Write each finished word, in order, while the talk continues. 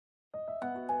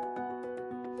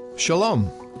Shalom.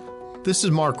 This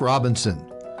is Mark Robinson,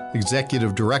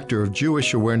 Executive Director of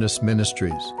Jewish Awareness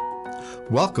Ministries.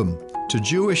 Welcome to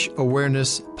Jewish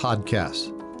Awareness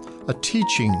Podcast, a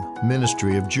teaching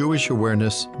ministry of Jewish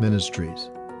Awareness Ministries.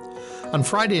 On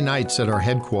Friday nights at our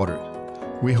headquarters,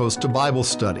 we host a Bible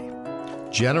study.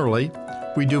 Generally,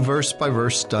 we do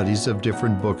verse-by-verse studies of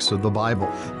different books of the Bible.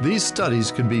 These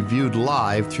studies can be viewed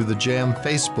live through the JAM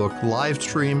Facebook live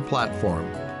stream platform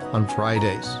on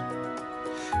Fridays.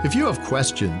 If you have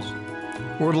questions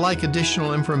or would like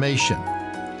additional information,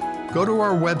 go to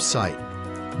our website,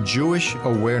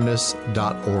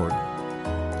 jewishawareness.org.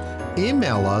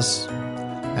 Email us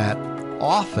at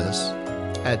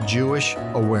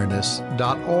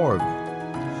office@jewishawareness.org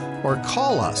or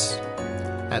call us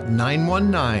at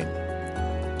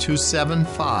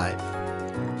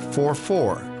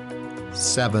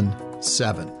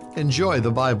 919-275-4477. Enjoy the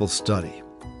Bible study.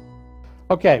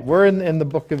 Okay, we're in the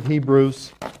book of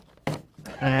Hebrews,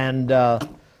 and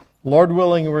Lord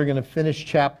willing, we're going to finish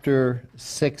chapter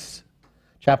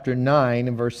 9,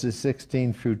 and verses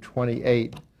 16 through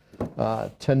 28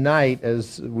 tonight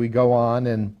as we go on.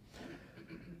 And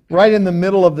right in the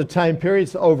middle of the time period,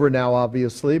 it's over now,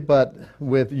 obviously, but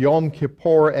with Yom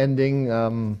Kippur ending, I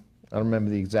don't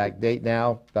remember the exact date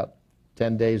now, about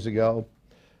 10 days ago.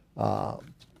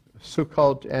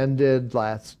 Sukkot ended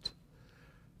last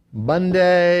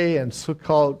Monday, and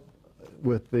Sukkot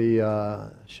with the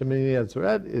Shemini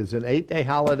Atzeret is an 8-day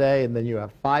holiday, and then you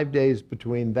have 5 days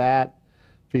between that,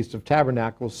 Feast of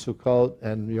Tabernacles, Sukkot,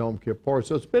 and Yom Kippur.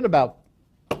 So it's been about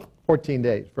 14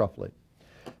 days, roughly.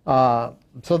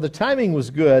 So the timing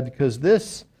was good because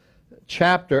this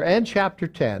chapter and chapter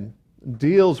 10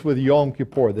 deals with Yom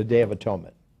Kippur, the Day of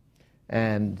Atonement.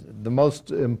 And the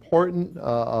most important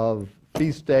of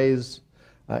feast days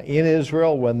in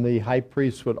Israel, when the high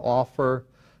priest would offer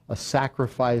a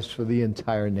sacrifice for the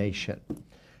entire nation.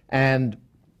 And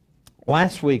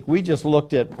last week, we just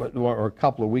looked at, or a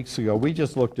couple of weeks ago, we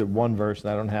just looked at one verse,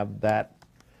 and I don't have that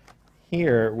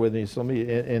here with me. So let me,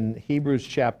 in Hebrews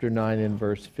chapter 9 and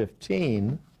verse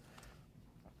 15,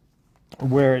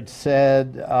 where it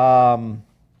said, and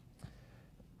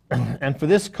for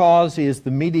this cause he is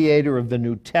the mediator of the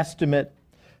New Testament,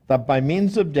 that by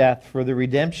means of death, for the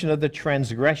redemption of the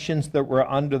transgressions that were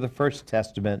under the first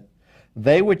testament,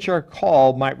 they which are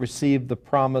called might receive the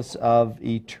promise of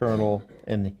eternal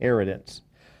inheritance.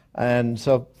 And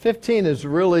so 15 is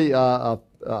really a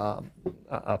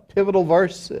pivotal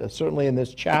verse, certainly in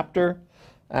this chapter,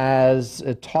 as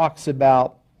it talks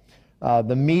about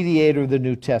the mediator of the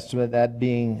New Testament, that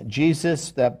being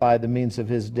Jesus, that by the means of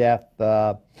his death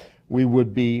we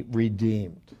would be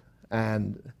redeemed.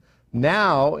 And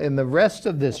now, in the rest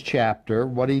of this chapter,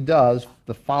 what he does,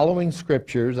 the following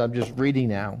scriptures, I'm just reading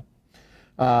now,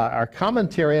 our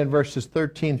commentary on verses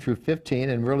 13 through 15,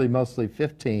 and really mostly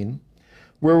 15,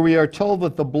 where we are told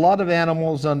that the blood of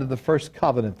animals under the first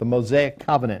covenant, the Mosaic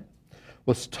covenant,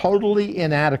 was totally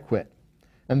inadequate,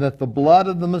 and that the blood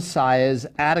of the Messiah is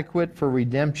adequate for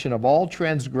redemption of all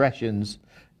transgressions,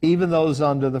 even those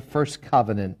under the first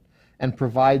covenant, and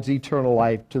provides eternal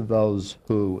life to those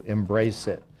who embrace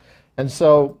it. And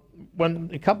so,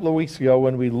 a couple of weeks ago,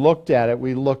 when we looked at it,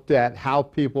 we looked at how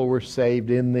people were saved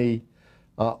in the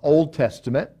Old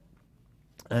Testament,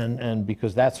 and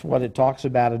because that's what it talks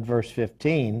about in verse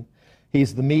 15,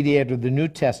 he's the mediator of the New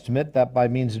Testament, that by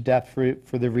means of death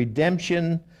for the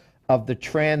redemption of the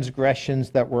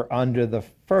transgressions that were under the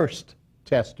first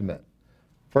testament.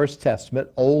 First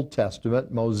Testament, Old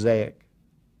Testament, Mosaic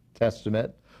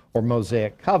Testament, or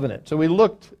Mosaic Covenant. So we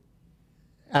looked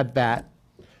at that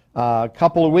a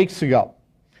couple of weeks ago.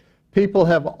 People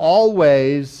have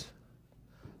always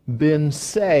been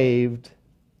saved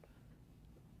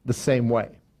the same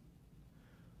way.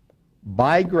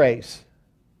 By grace,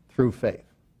 through faith.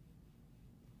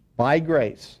 By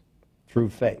grace, through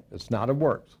faith. It's not of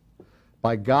works.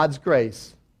 By God's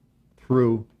grace,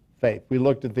 through faith. We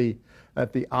looked at the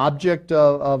object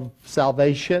of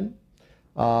salvation,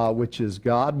 which is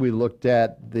God. We looked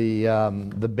at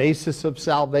the basis of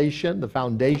salvation, the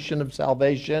foundation of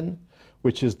salvation,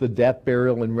 which is the death,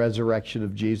 burial, and resurrection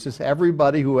of Jesus.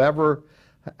 Everybody who ever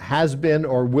has been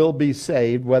or will be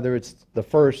saved, whether it's the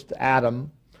first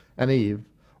Adam and Eve,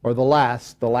 or the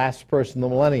last person in the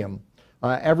millennium,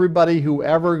 everybody who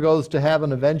ever goes to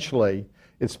heaven eventually,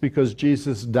 it's because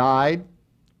Jesus died,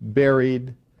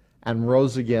 buried, and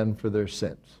rose again for their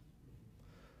sins.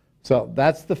 So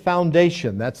that's the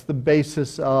foundation. That's the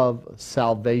basis of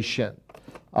salvation.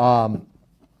 The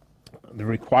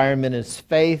requirement is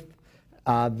faith.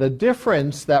 The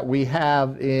difference that we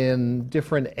have in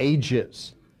different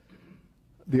ages,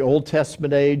 the Old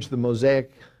Testament age, the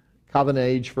Mosaic covenant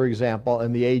age, for example,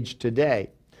 and the age today,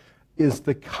 is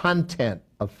the content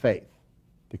of faith.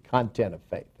 The content of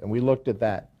faith. And we looked at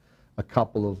that a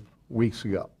couple of weeks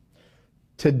ago.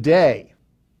 Today,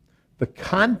 the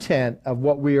content of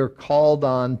what we are called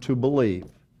on to believe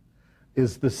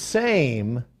is the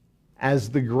same as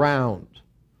the ground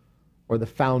or the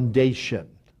foundation,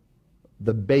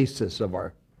 the basis of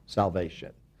our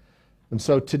salvation. And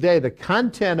so today, the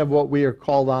content of what we are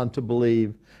called on to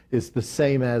believe is the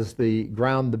same as the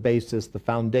ground, the basis, the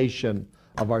foundation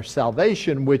of our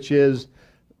salvation, which is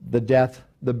the death,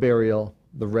 the burial,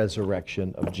 the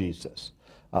resurrection of Jesus.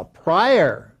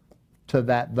 Prior to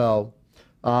that, though,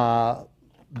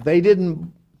 they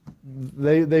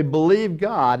believed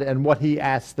God and what He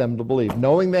asked them to believe,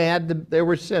 knowing they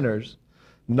were sinners,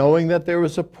 knowing that there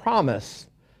was a promise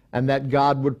and that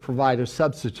God would provide a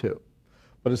substitute.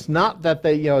 But it's not that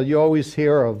they, you always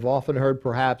hear, or have often heard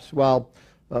perhaps,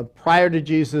 prior to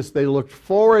Jesus, they looked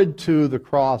forward to the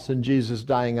cross and Jesus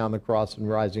dying on the cross and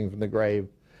rising from the grave.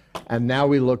 And now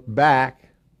we look back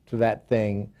to that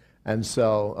thing. And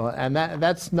so,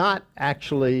 that's not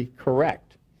actually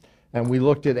correct. And we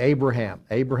looked at Abraham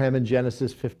in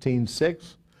Genesis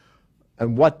 15:6.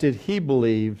 And what did he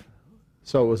believe?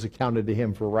 So it was accounted to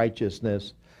him for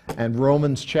righteousness. And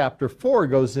Romans chapter 4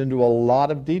 goes into a lot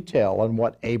of detail on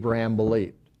what Abraham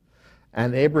believed.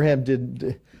 And Abraham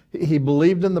he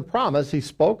believed in the promise. He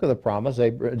spoke of the promise,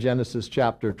 Genesis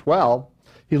chapter 12.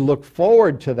 He looked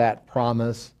forward to that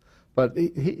promise, but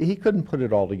he couldn't put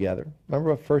it all together.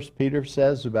 Remember what 1 Peter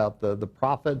says about the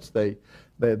prophets? They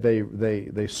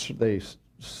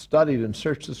studied and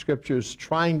searched the Scriptures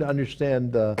trying to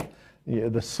understand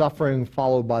the suffering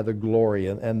followed by the glory,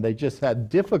 and they just had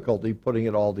difficulty putting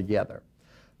it all together.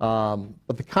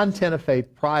 But the content of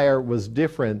faith prior was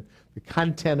different. The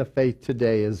content of faith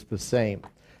today is the same.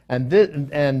 And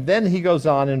then he goes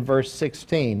on in verse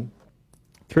 16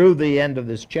 through the end of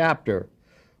this chapter,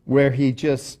 where he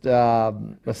just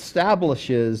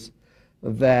establishes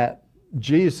that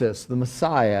Jesus, the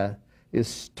Messiah,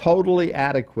 is totally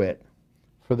adequate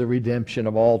for the redemption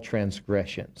of all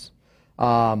transgressions,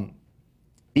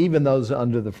 even those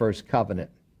under the first covenant.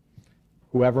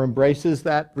 Whoever embraces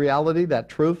that reality, that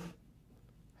truth,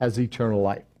 has eternal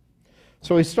life.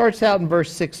 So he starts out in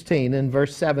verse 16. In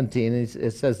verse 17,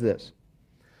 it says this: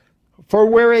 "For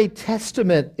where a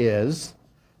testament is,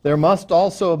 there must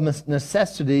also of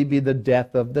necessity be the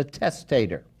death of the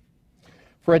testator.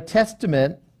 For a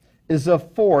testament is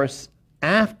of force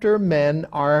after men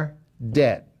are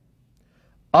dead.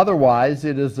 Otherwise,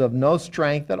 it is of no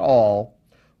strength at all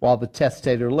while the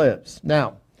testator lives."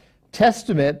 Now,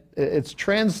 testament, it's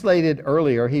translated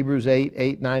earlier, Hebrews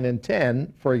 8, 9, and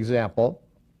 10, for example,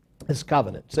 is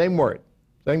covenant. Same word,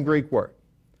 same Greek word.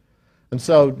 And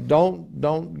so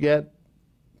don't get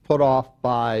put off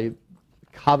by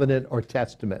covenant or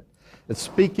testament. It's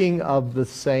speaking of the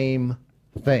same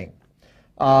thing.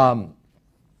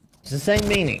 It's the same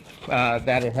meaning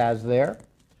that it has there.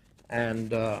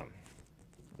 And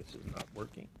this is not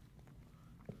working.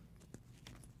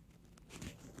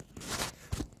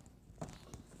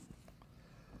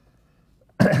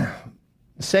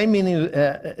 Same meaning.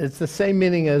 It's the same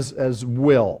meaning as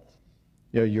will.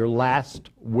 Your last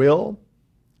will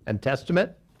and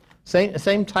testament.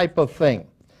 Same type of thing.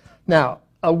 Now,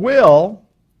 a will,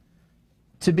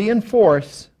 to be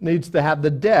enforced, needs to have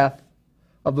the death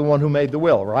of the one who made the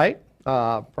will, right?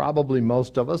 Probably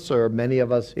most of us, or many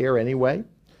of us here anyway,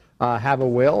 have a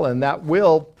will, and that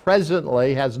will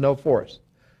presently has no force,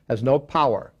 has no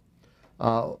power.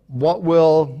 What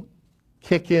will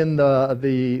kick in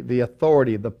the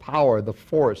authority, the power, the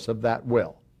force of that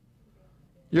will?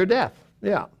 Your death,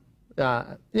 yeah.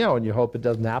 And you hope it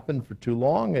doesn't happen for too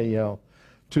long,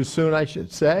 too soon, I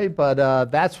should say, but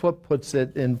that's what puts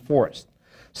it in force.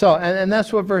 So, and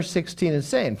that's what verse 16 is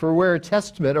saying. For where a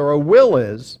testament or a will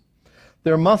is,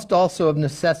 there must also of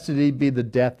necessity be the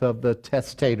death of the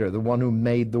testator, the one who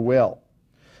made the will.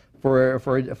 For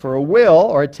a will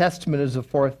or a testament is of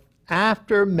force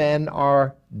after men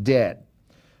are dead.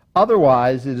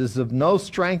 Otherwise, it is of no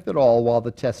strength at all while the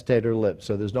testator lives.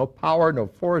 So there's no power, no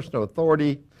force, no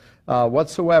authority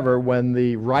whatsoever when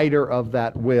the writer of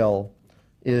that will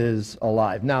is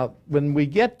alive. Now, when we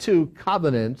get to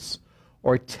covenants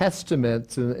or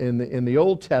testaments in the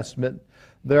Old Testament,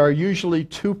 there are usually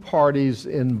two parties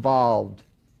involved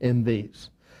in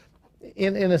these.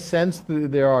 In a sense,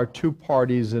 there are two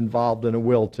parties involved in a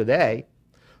will today.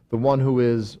 The one who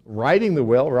is writing the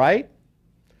will, right?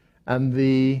 And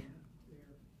the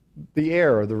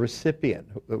heir, or the recipient.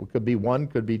 It could be one,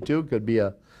 could be two, could be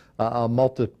a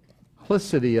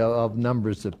multiplicity of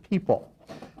numbers of people.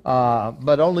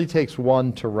 but only takes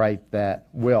one to write that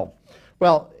will.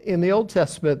 Well, in the Old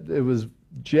Testament, it was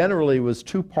generally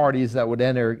two parties that would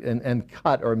enter and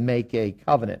cut or make a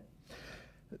covenant.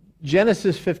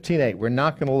 Genesis 15:8, we're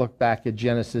not going to look back at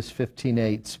Genesis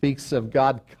 15:8, speaks of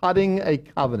God cutting a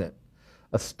covenant,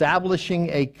 establishing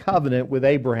a covenant with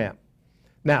Abraham.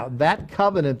 Now, that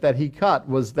covenant that he cut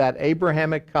was that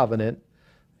Abrahamic covenant.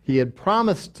 He had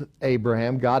promised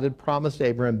Abraham, God had promised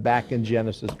Abraham back in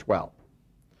Genesis 12.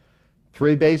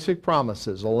 3 basic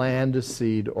promises: a land, a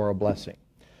seed, or a blessing.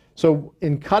 So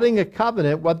in cutting a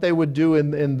covenant, what they would do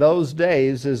in those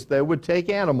days is they would take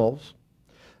animals,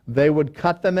 they would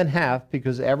cut them in half,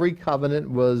 because every covenant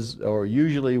was, or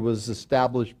usually was,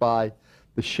 established by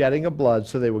the shedding of blood.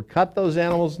 So they would cut those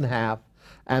animals in half,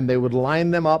 and they would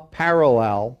line them up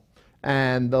parallel,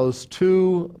 and those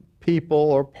two people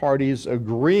or parties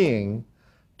agreeing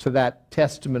to that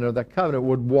testament or that covenant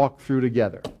would walk through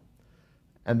together.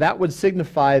 And that would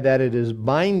signify that it is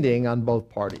binding on both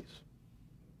parties.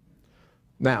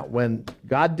 Now, when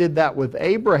God did that with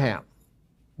Abraham,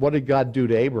 what did God do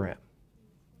to Abraham?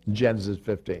 In Genesis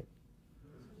 15.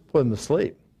 Put him to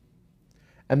sleep.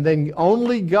 And then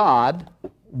only God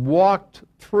walked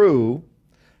through,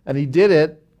 and he did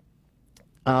it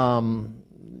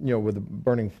with a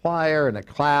burning fire and a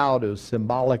cloud. It was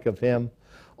symbolic of him.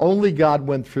 Only God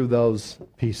went through those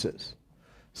pieces,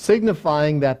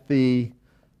 signifying that the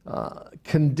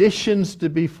conditions to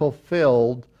be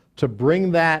fulfilled to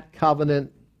bring that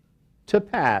covenant to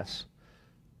pass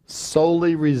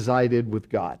solely resided with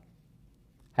God.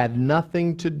 Had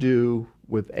nothing to do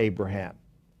with Abraham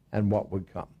and what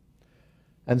would come.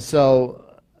 And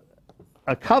so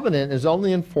a covenant is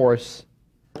only in force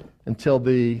until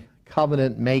the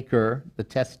covenant maker, the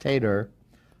testator,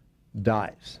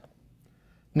 dies.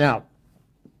 Now,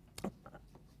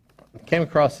 I came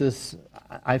across this.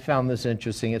 I found this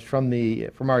interesting. It's from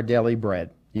our Daily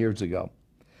Bread years ago.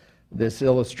 This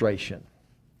illustration.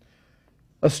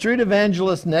 A street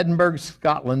evangelist in Edinburgh,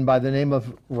 Scotland, by the name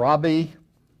of Robbie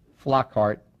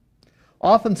Flockhart,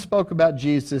 often spoke about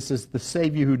Jesus as the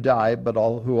Savior who died, but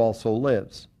who also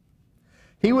lives.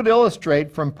 He would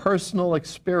illustrate from personal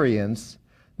experience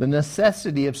the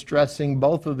necessity of stressing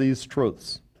both of these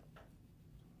truths.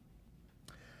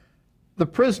 The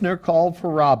prisoner called for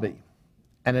Robbie,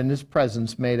 and in his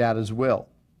presence made out his will,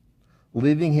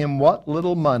 leaving him what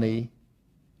little money,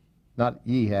 not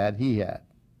he had.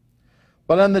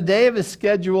 But on the day of his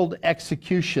scheduled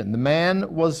execution, the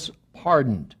man was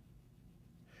pardoned.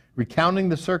 Recounting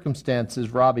the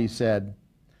circumstances, Robbie said,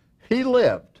 "He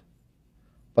lived,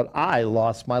 but I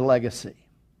lost my legacy.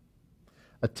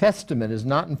 A testament is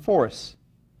not in force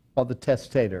while the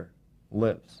testator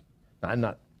lives." Now, I'm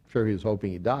not sure he was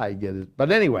hoping he'd die,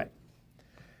 but anyway.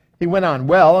 He went on,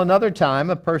 "Well, another time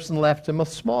a person left him a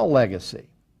small legacy,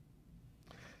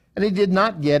 and he did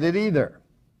not get it either,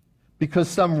 because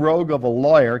some rogue of a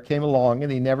lawyer came along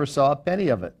and he never saw a penny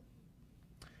of it.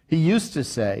 He used to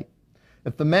say,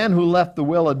 if the man who left the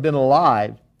will had been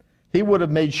alive, he would have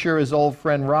made sure his old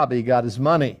friend Robbie got his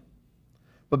money.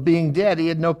 But being dead, he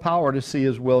had no power to see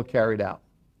his will carried out."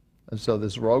 And so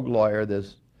this rogue lawyer,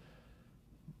 this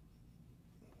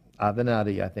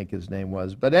Avenatti, I think his name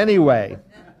was, but anyway,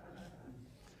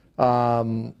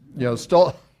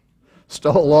 stole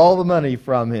all the money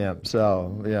from him.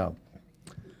 So,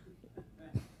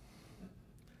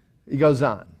 he goes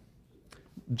on.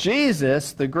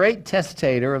 Jesus, the great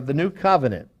testator of the new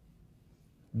covenant,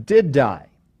 did die.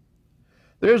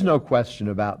 There's no question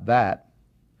about that.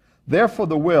 Therefore,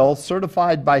 the will,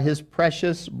 certified by his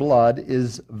precious blood,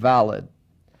 is valid.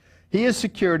 He has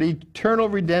secured eternal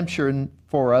redemption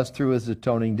for us through his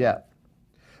atoning death.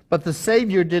 But the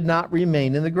Savior did not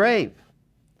remain in the grave.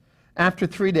 After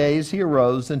 3 days, he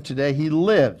arose, and today he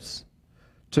lives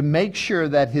to make sure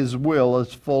that his will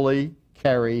is fully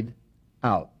carried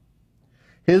out.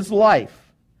 His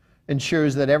life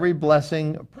ensures that every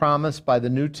blessing promised by the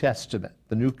New Testament,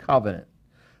 the New Covenant,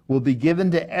 will be given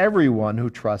to everyone who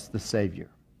trusts the Savior.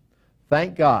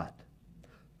 Thank God.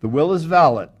 The will is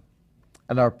valid,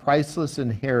 and our priceless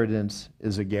inheritance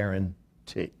is a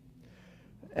guarantee.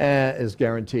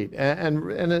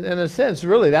 And in a sense,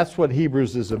 really, that's what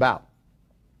Hebrews is about.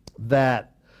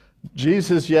 That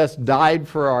Jesus, yes, died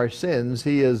for our sins.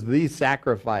 He is the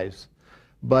sacrifice.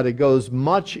 But it goes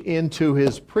much into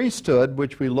his priesthood,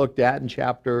 which we looked at in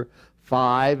chapter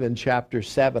 5 and chapter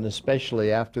 7,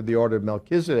 especially after the order of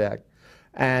Melchizedek.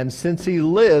 And since he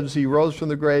lives, he rose from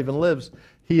the grave and lives,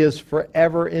 he is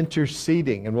forever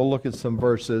interceding. And we'll look at some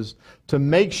verses to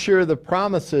make sure the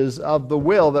promises of the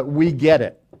will that we get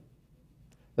it.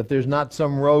 That there's not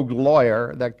some rogue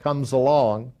lawyer that comes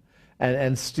along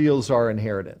and steals our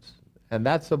inheritance. And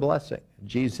that's a blessing.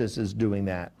 Jesus is doing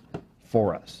that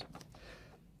for us.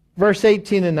 Verse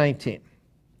 18 and 19.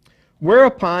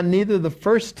 Whereupon neither the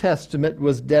first testament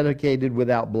was dedicated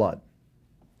without blood.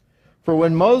 For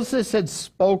when Moses had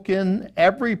spoken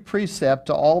every precept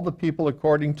to all the people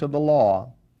according to the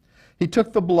law, he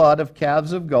took the blood of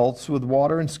calves of goats with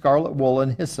water and scarlet wool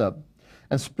and hyssop,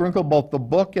 and sprinkled both the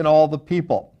book and all the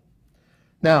people.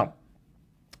 Now,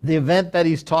 the event that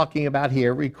he's talking about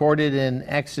here, recorded in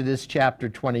Exodus chapter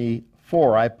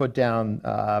 24, I put down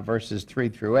verses 3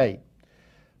 through 8.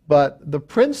 But the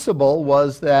principle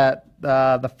was that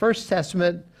the First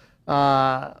Testament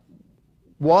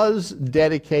was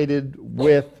dedicated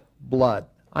with blood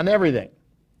on everything.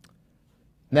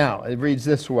 Now, it reads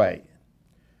this way.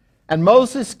 And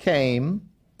Moses came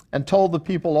and told the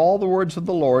people all the words of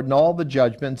the Lord and all the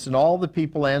judgments, and all the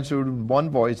people answered with one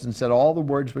voice and said, all the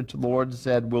words which the Lord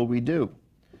said will we do.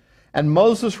 And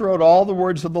Moses wrote all the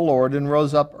words of the Lord and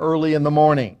rose up early in the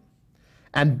morning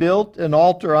and built an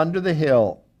altar under the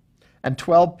hill and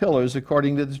 12 pillars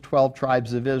according to the 12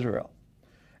 tribes of Israel.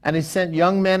 And he sent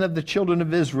young men of the children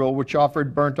of Israel, which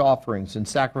offered burnt offerings and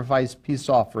sacrificed peace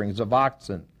offerings of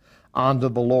oxen unto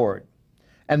the Lord.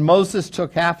 And Moses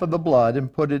took half of the blood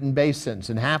and put it in basins,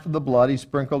 and half of the blood he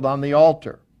sprinkled on the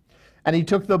altar. And he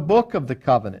took the book of the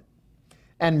covenant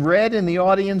and read in the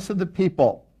audience of the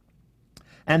people.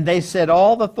 And they said,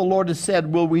 all that the Lord has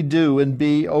said will we do, and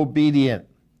be obedient.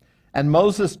 And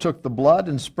Moses took the blood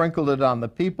and sprinkled it on the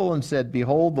people and said,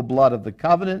 behold the blood of the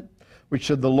covenant, which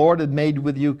the Lord had made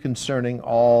with you concerning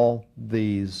all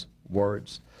these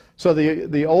words. So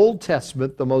the Old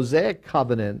Testament, the Mosaic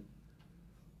covenant,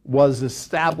 was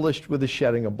established with the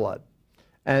shedding of blood.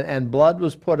 And blood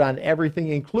was put on everything,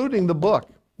 including the book.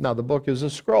 Now, the book is a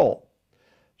scroll,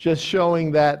 just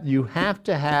showing that you have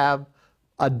to have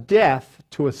a death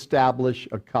to establish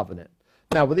a covenant.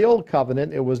 Now, with the Old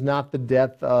Covenant, it was not the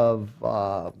death of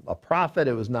a prophet.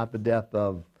 It was not the death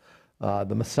of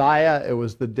the Messiah. It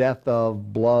was the death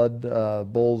of blood,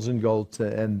 bulls and goats,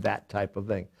 and that type of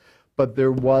thing. But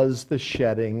there was the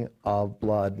shedding of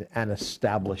blood and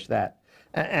established that.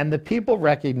 And the people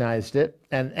recognized it.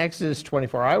 And Exodus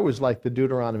 24, I always like the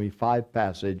Deuteronomy 5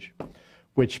 passage,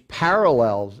 which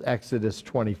parallels Exodus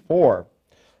 24,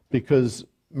 because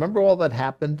remember all that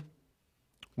happened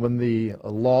when the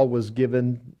law was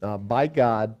given by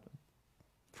God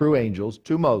through angels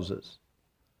to Moses?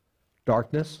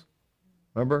 Darkness,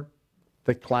 remember?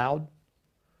 Thick cloud.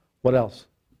 What else?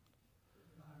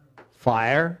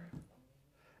 Fire.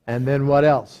 And then what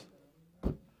else?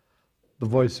 The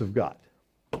voice of God.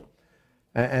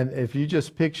 And if you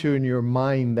just picture in your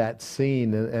mind that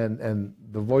scene, and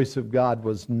the voice of God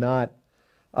was not,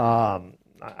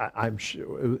 I'm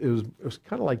sure, it was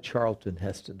kind of like Charlton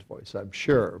Heston's voice, I'm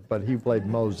sure, but he played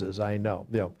Moses, I know.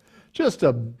 Just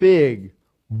a big,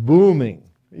 booming,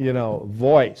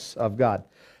 voice of God.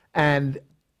 And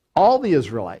all the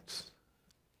Israelites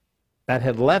that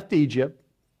had left Egypt,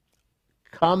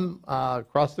 come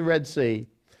across the Red Sea,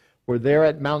 were there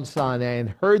at Mount Sinai and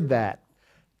heard that.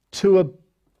 To a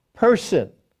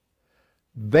person,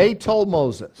 they told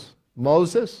Moses,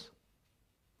 Moses,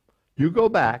 you go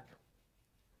back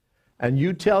and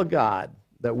you tell God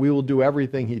that we will do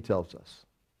everything he tells us.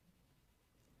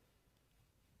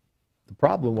 The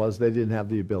problem was they didn't have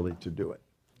the ability to do it.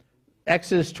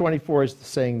 Exodus 24 is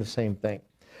saying the same thing.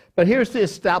 But here's the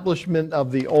establishment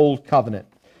of the Old Covenant.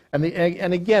 And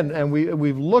again,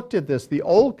 we've looked at this, the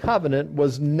Old Covenant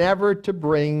was never to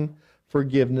bring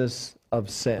forgiveness of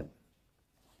sin.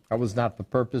 That was not the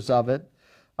purpose of it.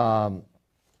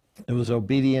 It was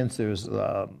obedience. There was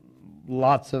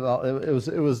lots of.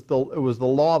 It was the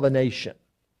law of a nation.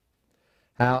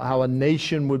 How a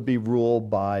nation would be ruled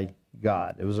by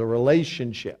God. It was a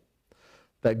relationship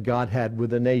that God had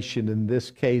with a nation. In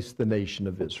this case, the nation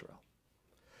of Israel.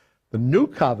 The New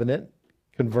Covenant,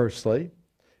 conversely,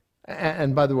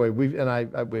 and by the way,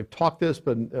 we've talked this,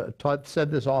 but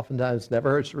said this oftentimes. Never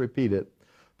hurts to repeat it.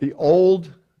 The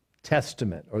Old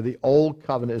Testament or the Old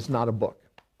Covenant is not a book.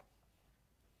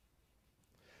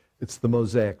 It's the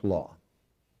Mosaic Law.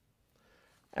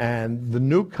 And the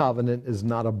New Covenant is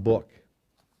not a book.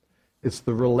 It's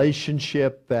the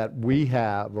relationship that we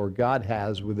have or God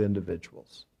has with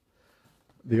individuals.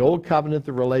 The Old Covenant,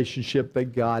 the relationship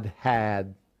that God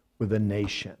had with a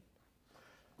nation.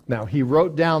 Now, he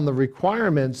wrote down the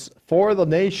requirements for the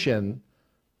nation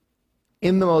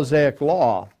in the Mosaic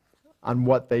Law on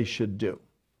what they should do.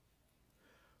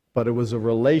 But it was a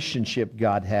relationship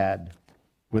God had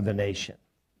with the nation.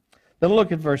 Then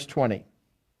look at verse 20.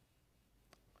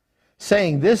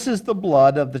 saying, "This is the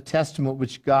blood of the testament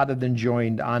which God hath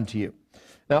enjoined unto you."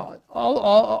 Now,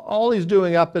 all he's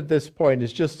doing up at this point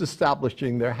is just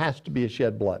establishing there has to be a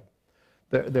shed blood.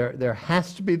 There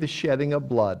has to be the shedding of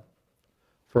blood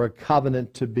for a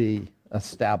covenant to be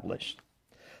established.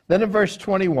 Then in verse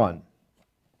 21,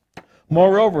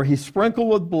 "Moreover, he sprinkled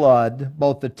with blood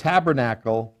both the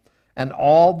tabernacle and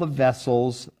all the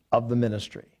vessels of the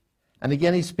ministry." And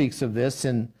again he speaks of this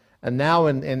and now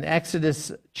in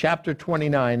Exodus chapter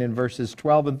 29 in verses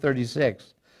 12 and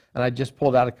 36, and I just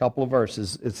pulled out a couple of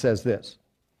verses, it says this,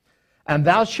 "And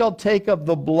thou shalt take of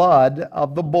the blood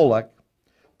of the bullock,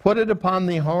 put it upon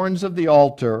the horns of the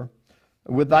altar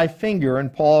with thy finger,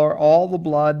 and pour all the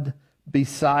blood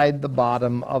beside the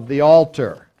bottom of the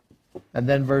altar." And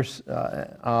then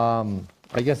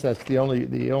I guess that's the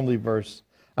only verse.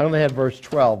 I only had verse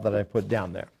 12 that I put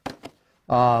down there.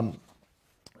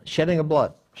 Shedding of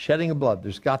blood. Shedding of blood.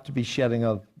 There's got to be shedding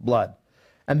of blood.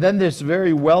 And then there's a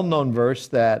very well-known verse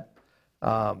that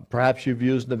perhaps you've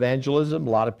used in evangelism. A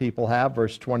lot of people have.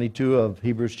 Verse 22 of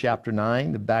Hebrews chapter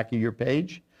 9, the back of your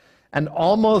page. "And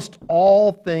almost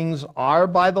all things are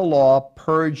by the law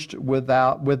purged with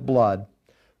blood.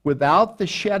 Without the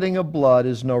shedding of blood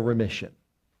is no remission."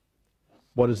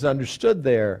 What is understood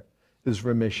there is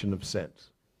remission of sins.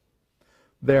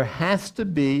 There has to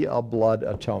be a blood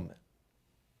atonement,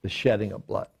 the shedding of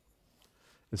blood.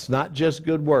 It's not just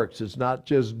good works. It's not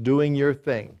just doing your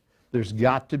thing. There's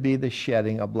got to be the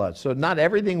shedding of blood. So not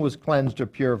everything was cleansed or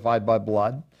purified by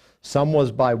blood. Some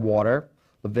was by water.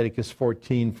 Leviticus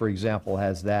 14, for example,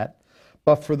 has that.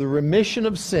 But for the remission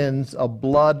of sins, a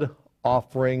blood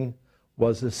offering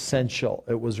was essential.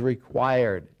 It was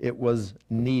required. It was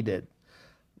needed.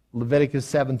 Leviticus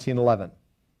 17:11.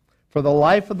 "For the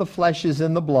life of the flesh is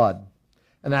in the blood,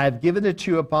 and I have given it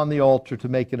to you upon the altar to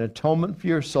make an atonement for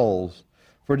your souls,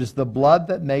 for it is the blood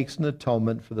that makes an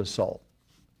atonement for the soul."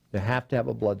 You have to have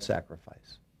a blood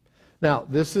sacrifice. Now,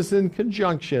 this is in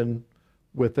conjunction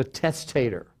with a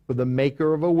testator, with the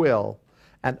maker of a will,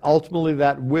 and ultimately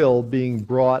that will being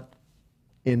brought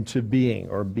into being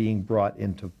or being brought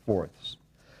into force.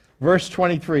 Verse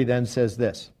 23 then says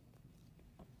this,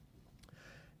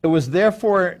 "It was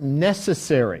therefore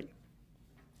necessary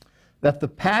that the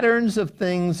patterns of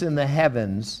things in the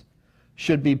heavens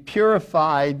should be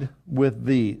purified with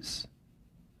these,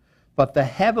 but the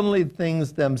heavenly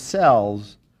things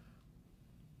themselves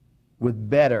with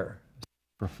better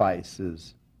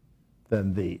sacrifices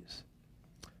than these."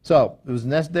 So, it was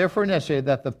therefore necessary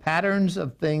that the patterns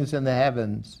of things in the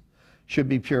heavens should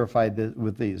be purified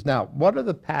with these. Now, what are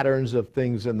the patterns of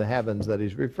things in the heavens that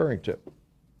he's referring to?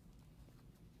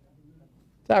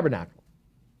 Tabernacle.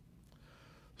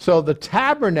 So the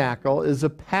tabernacle is a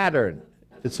pattern.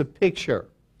 It's a picture.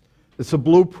 It's a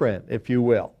blueprint, if you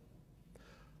will,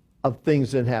 of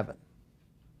things in heaven.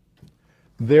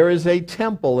 There is a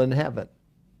temple in heaven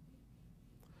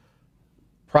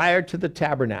prior to the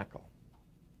tabernacle.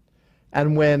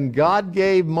 And when God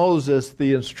gave Moses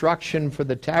the instruction for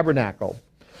the tabernacle,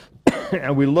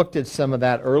 and we looked at some of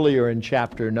that earlier in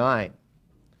chapter 9,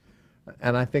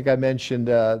 and I think I mentioned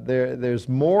there's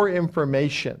more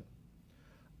information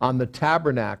on the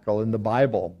tabernacle in the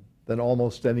Bible than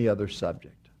almost any other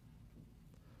subject.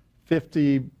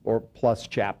 50 or plus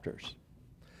chapters.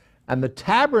 And the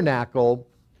tabernacle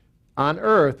on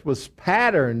earth was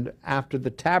patterned after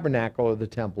the tabernacle or the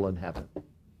temple in heaven.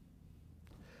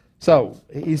 So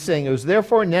he's saying it was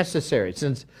therefore necessary,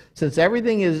 since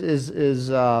everything is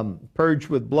purged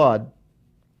with blood,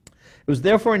 it was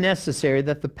therefore necessary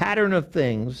that the pattern of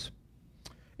things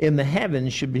in the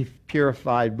heavens should be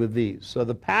purified with these. So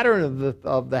the pattern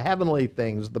of the heavenly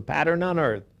things, the pattern on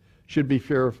earth, should be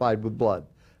purified with blood.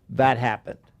 That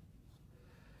happened.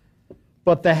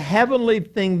 But the heavenly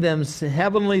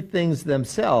things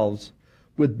themselves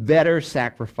with better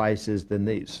sacrifices than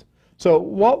these. So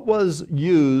what was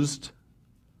used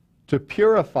to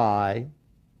purify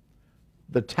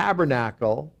the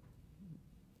tabernacle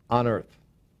on earth?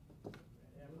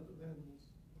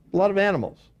 Blood of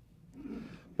animals.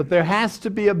 But there has to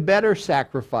be a better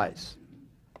sacrifice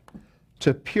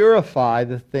to purify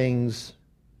the things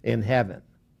in heaven.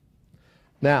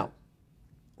 Now,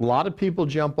 a lot of people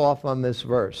jump off on this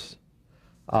verse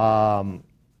and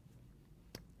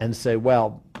say,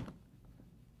 well,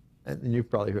 and you've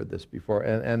probably heard this before,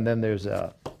 and then there's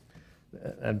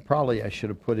and probably I should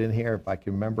have put in here, if I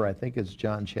can remember, I think it's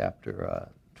John chapter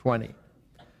 20,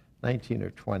 19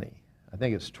 or 20. I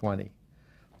think it's 20.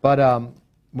 But,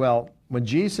 well, when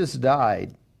Jesus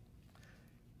died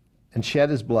and shed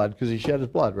his blood, because he shed his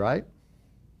blood, right?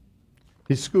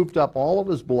 He scooped up all of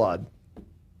his blood,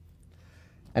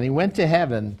 and he went to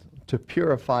heaven to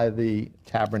purify the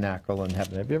tabernacle in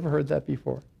heaven. Have you ever heard that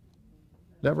before?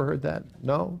 Never heard that?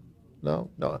 No? No?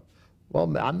 No? Well,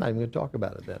 I'm not even going to talk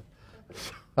about it then.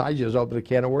 I just opened a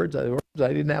can of words I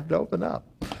didn't have to open up.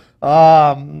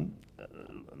 Let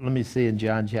me see in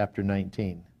John chapter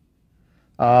 19.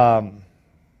 John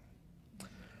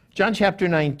chapter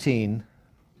 19.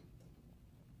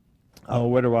 Oh,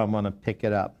 where do I want to pick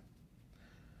it up?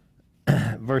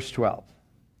 Verse 12.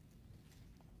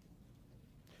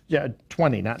 Yeah,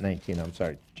 20, not 19, I'm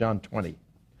sorry. John 20,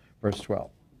 verse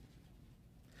 12.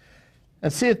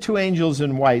 And seeth two angels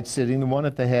in white sitting, the one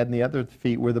at the head and the other at the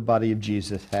feet, where the body of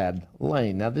Jesus had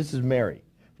lain. Now this is Mary.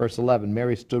 Verse 11,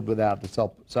 Mary stood without the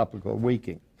sepulchre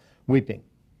weeping.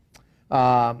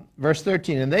 Verse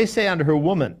 13, and they say unto her,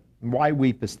 Woman, why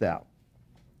weepest thou?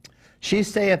 She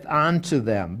saith unto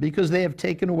them, Because they have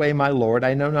taken away my Lord,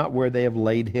 I know not where they have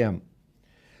laid him.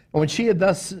 And when she had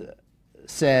thus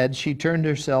said, she turned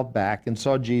herself back and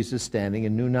saw Jesus standing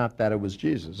and knew not that it was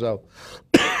Jesus. So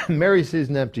Mary sees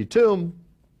an empty tomb.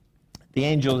 The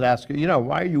angels ask her,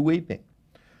 why are you weeping?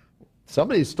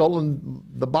 Somebody's stolen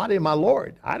the body of my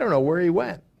Lord. I don't know where he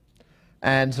went.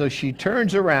 And so she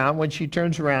turns around. When she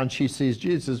turns around, she sees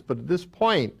Jesus. But at this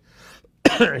point,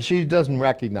 she doesn't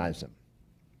recognize him.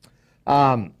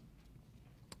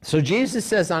 So Jesus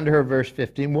says unto her, verse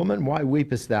 15, Woman, why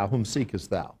weepest thou? Whom seekest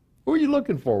thou? Who are you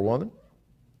looking for, woman?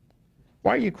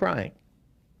 Why are you crying?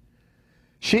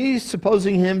 She,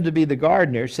 supposing him to be the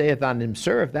gardener, saith unto him,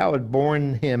 Sir, if thou had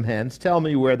borne him hence, tell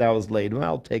me where thou hast laid him,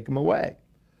 I'll take him away.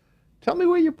 Tell me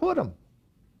where you put him.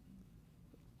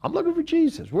 I'm looking for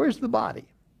Jesus. Where's the body?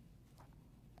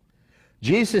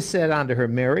 Jesus said unto her,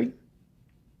 Mary.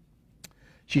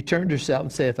 She turned herself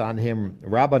and saith unto him,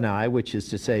 Rabboni, which is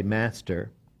to say,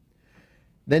 Master.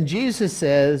 Then Jesus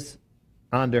says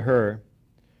unto her,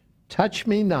 Touch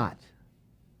me not,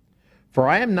 for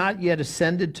I am not yet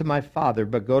ascended to my Father,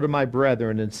 but go to my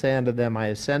brethren and say unto them, I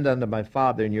ascend unto my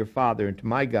Father and your Father, and to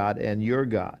my God and your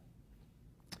God.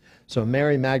 So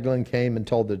Mary Magdalene came and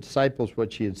told the disciples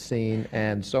what she had seen,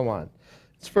 and so on.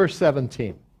 It's verse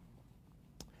 17.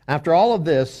 After all of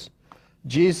this,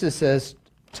 Jesus says,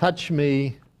 Touch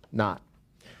me not.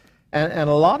 And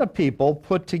a lot of people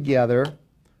put together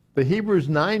the Hebrews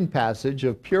 9 passage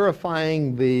of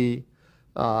purifying the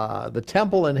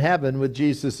temple in heaven with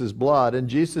Jesus' blood, and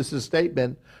Jesus'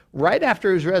 statement right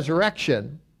after his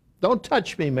resurrection, Don't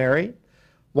touch me, Mary.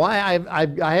 Why?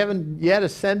 I haven't yet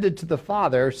ascended to the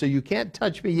Father, so you can't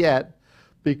touch me yet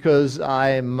because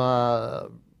I'm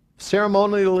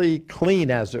ceremonially clean,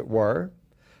 as it were,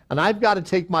 and I've got to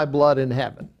take my blood in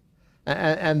heaven.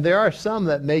 And there are some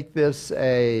that make this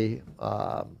a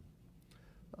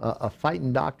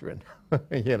fighting doctrine,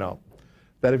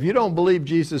 that if you don't believe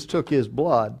Jesus took his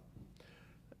blood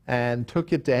and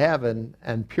took it to heaven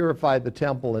and purified the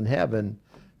temple in heaven,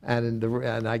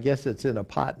 and I guess it's in a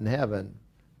pot in heaven,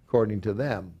 according to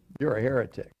them, you're a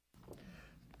heretic.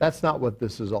 That's not what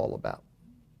this is all about.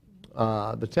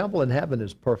 The temple in heaven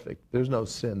is perfect. There's no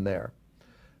sin there.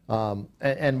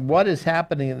 And what is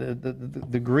happening,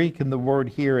 the Greek and the word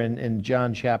here in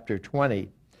John chapter 20,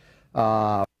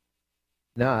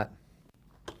 not,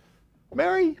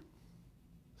 Mary,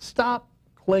 stop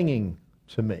clinging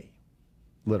to me,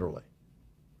 literally.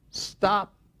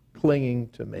 Stop clinging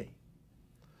to me.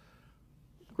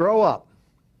 Grow up,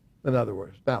 in other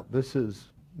words. Now, this is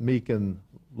meek and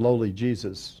lowly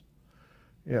Jesus.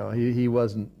 He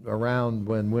wasn't around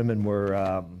when women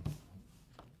were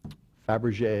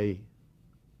Fabergé.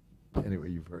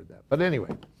 Anyway, you've heard that. But anyway,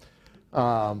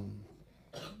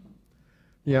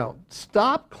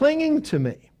 stop clinging to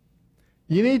me.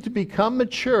 You need to become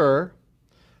mature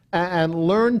and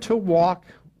learn to walk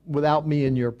without me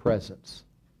in your presence.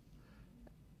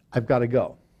 I've got to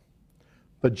go.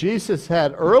 But Jesus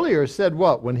had earlier said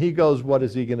what? When he goes, what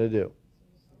is he going to do?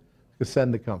 To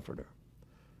send the Comforter.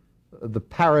 The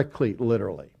Paraclete,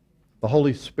 literally. The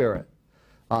Holy Spirit.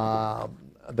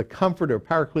 The Comforter,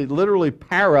 Paraclete, literally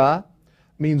para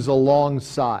means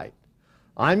alongside.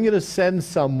 I'm going to send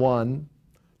someone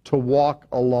to walk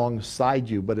alongside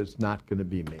you, but it's not going to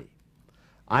be me.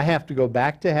 I have to go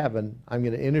back to heaven. I'm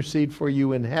going to intercede for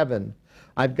you in heaven.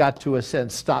 I've got to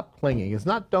ascend. Stop clinging. It's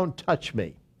not don't touch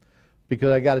me,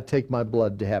 because I got to take my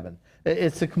blood to heaven.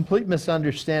 It's a complete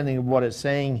misunderstanding of what it's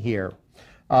saying here.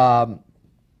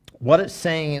 What it's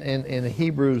saying in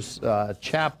Hebrews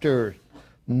chapter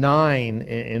 9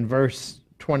 in verse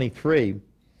 23,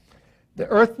 the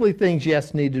earthly things,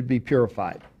 yes, need to be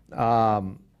purified.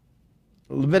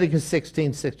 Leviticus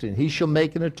 16:16, he shall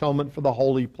make an atonement for the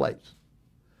holy place.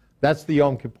 That's the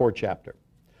Yom Kippur chapter.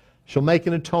 Shall make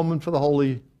an atonement for the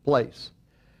holy place.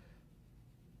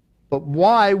 But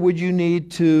why would you need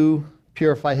to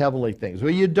purify heavenly things?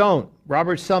 Well, you don't.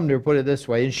 Robert Sumner put it this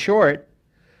way. In short,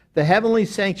 the heavenly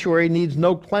sanctuary needs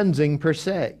no cleansing per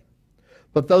se,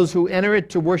 but those who enter it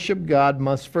to worship God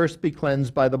must first be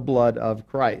cleansed by the blood of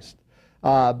Christ.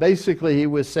 Basically, he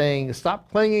was saying, stop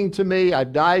clinging to me.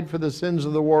 I've died for the sins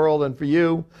of the world and for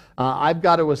you. I've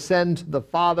got to ascend to the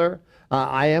Father.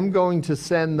 I am going to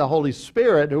send the Holy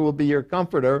Spirit, who will be your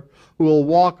comforter, who will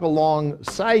walk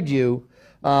alongside you,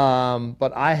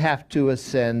 but I have to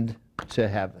ascend to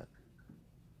heaven.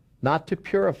 Not to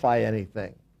purify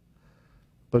anything,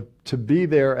 but to be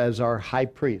there as our high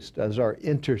priest, as our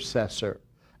intercessor,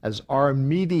 as our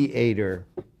mediator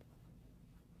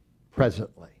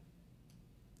presently.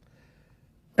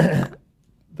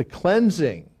 The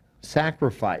cleansing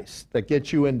sacrifice that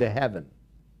gets you into heaven.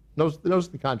 Notice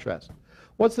the contrast.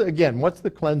 What's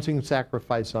the cleansing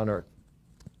sacrifice on earth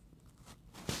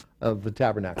of the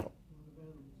tabernacle?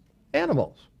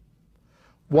 Animals.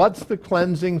 What's the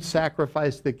cleansing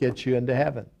sacrifice that gets you into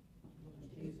heaven?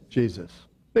 Jesus.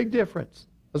 Big difference.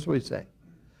 That's what he's saying.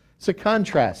 It's a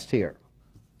contrast here.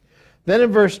 Then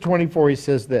in verse 24 he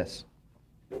says this.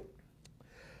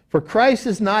 For Christ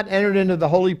has not entered into the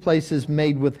holy places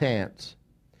made with hands,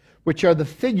 which are the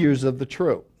figures of the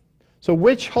true. So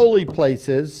which holy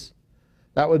places,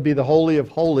 that would be the Holy of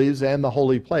Holies and the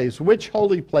holy place, which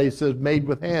holy places made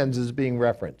with hands is being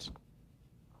referenced?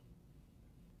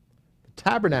 The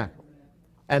tabernacle.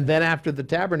 And then after the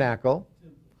tabernacle,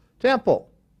 temple.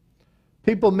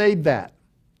 People made that.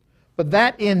 But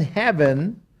that in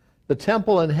heaven, the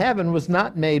temple in heaven was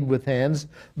not made with hands.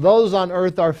 Those on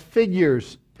earth are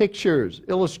figures, pictures,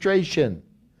 illustration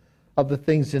of the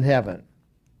things in heaven.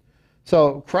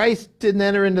 So Christ didn't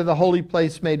enter into the holy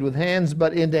place made with hands,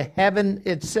 but into heaven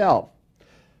itself.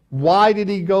 Why did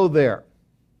he go there?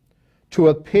 To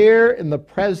appear in the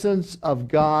presence of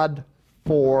God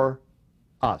for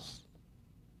us.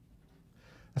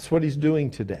 That's what he's doing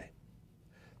today.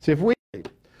 See,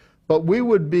 but we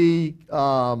would be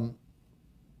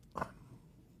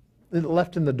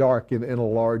left in the dark in a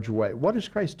large way. What does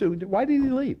Christ do? Why did he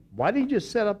leave? Why did he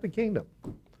just set up the kingdom?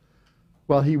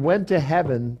 Well, he went to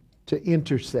heaven to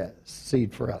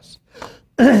intercede for us.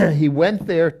 He went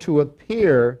there to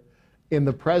appear in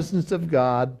the presence of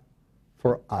God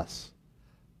for us.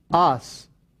 Us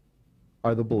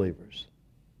are the believers.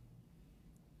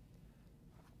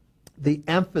 The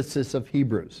emphasis of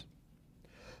Hebrews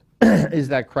is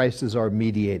that Christ is our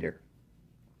mediator.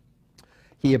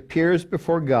 He appears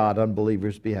before God on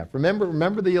believers' behalf.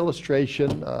 Remember the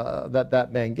illustration that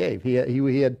man gave. He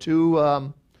had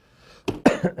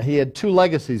two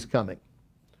legacies coming.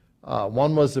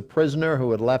 One was a prisoner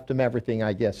who had left him everything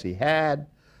I guess he had.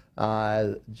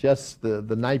 Just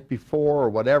the night before or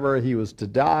whatever he was to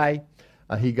die,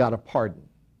 he got a pardon.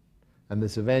 And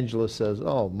this evangelist says,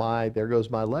 oh my, there goes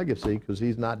my legacy because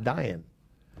he's not dying.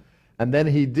 And then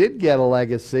he did get a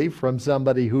legacy from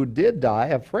somebody who did die,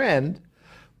 a friend,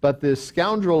 but this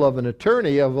scoundrel of an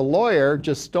attorney, of a lawyer,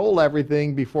 just stole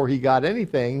everything before he got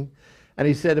anything. And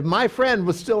he said, if my friend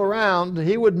was still around,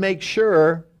 he would make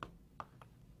sure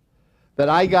that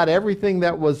I got everything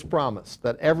that was promised,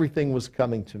 that everything was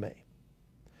coming to me.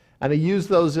 And he used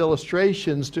those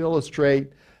illustrations to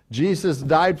illustrate Jesus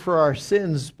died for our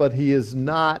sins, but he is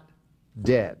not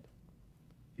dead.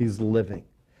 He's living.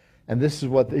 And this is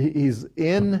what he's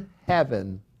in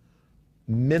heaven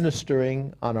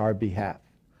ministering on our behalf,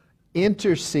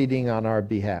 interceding on our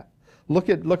behalf. Look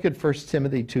at 1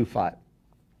 Timothy 2:5.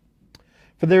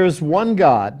 For there is one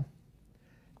God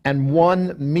and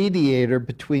one mediator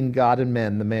between God and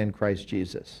men, the man Christ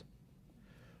Jesus.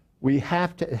 We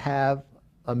have to have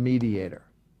a mediator.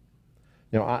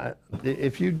 You know,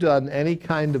 if you've done any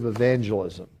kind of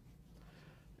evangelism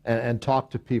and talk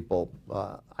to people,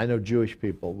 I know Jewish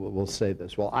people will say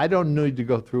this, well, I don't need to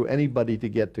go through anybody to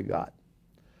get to God.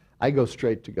 I go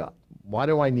straight to God. Why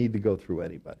do I need to go through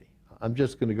anybody? I'm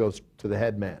just going to go to the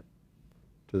head man,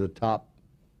 to the top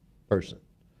person.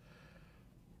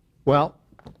 Well,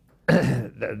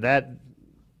 that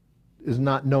is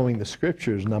not knowing the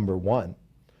Scriptures, number one.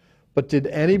 But did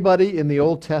anybody in the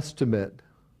Old Testament,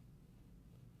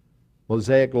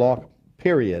 Mosaic law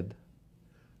period,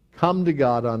 come to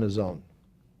God on his own?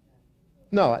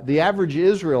 No, the average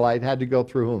Israelite had to go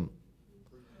through whom?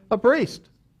 A priest.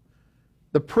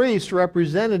 The priest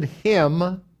represented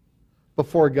him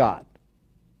before God.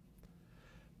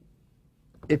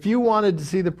 If you wanted to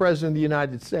see the President of the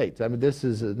United States, I mean, this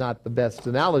is not the best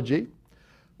analogy,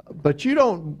 but you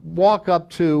don't walk up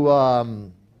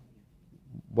to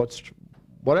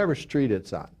whatever street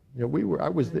it's on. You know, I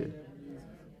was there.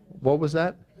 What was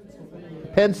that?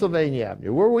 Pennsylvania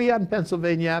Avenue. Were we on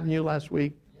Pennsylvania Avenue last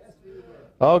week?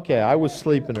 Okay, I was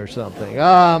sleeping or something.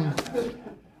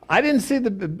 I didn't see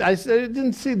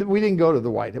we didn't go to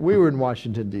the White House. We were in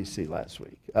Washington, D.C. last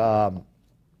week.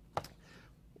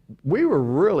 We were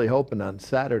really hoping on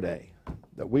Saturday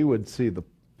that we would see the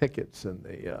pickets and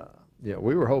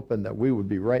we were hoping that we would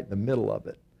be right in the middle of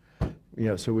it.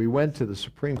 So we went to the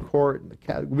Supreme Court and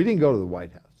we didn't go to the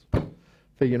White House.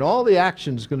 Figuring all the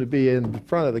action is going to be in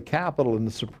front of the Capitol and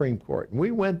the Supreme Court. And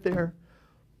we went there.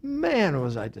 Man,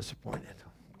 was I disappointed.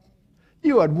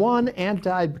 You had one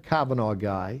anti-Kavanaugh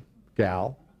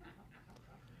gal,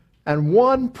 and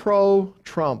one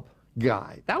pro-Trump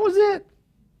guy. That was it.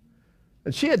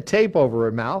 And she had tape over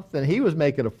her mouth, and he was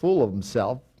making a fool of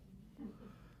himself.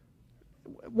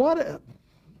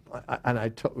 And I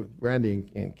told Randy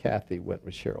and Kathy went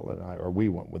with Cheryl and I, or we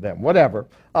went with them, whatever.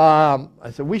 I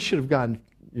said, we should have gone,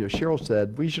 Cheryl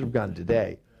said, we should have gone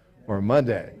today or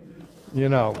Monday.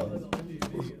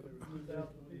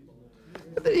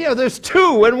 There's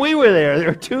two when we were there. There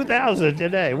were 2,000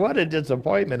 today. What a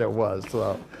disappointment it was.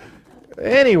 So,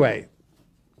 anyway,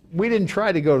 we didn't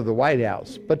try to go to the White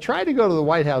House, but try to go to the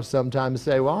White House sometime and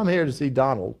say, well, I'm here to see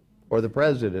Donald or the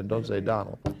president. Don't say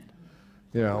Donald.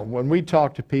 When we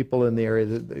talk to people in the area,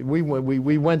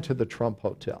 we went to the Trump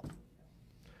Hotel.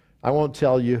 I won't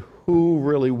tell you who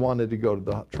really wanted to go to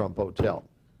the Trump Hotel.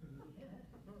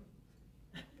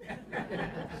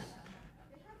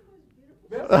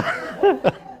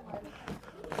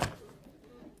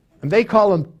 And they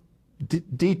call him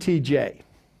DJT,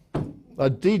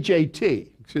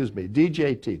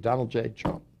 Donald J.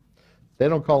 Trump. They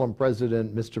don't call him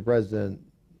President, Mr. President,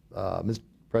 Mr.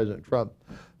 President Trump.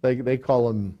 They call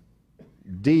him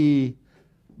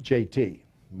DJT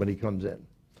when he comes in.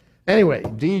 Anyway,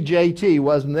 DJT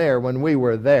wasn't there when we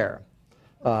were there.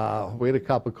 We had a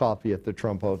cup of coffee at the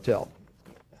Trump Hotel,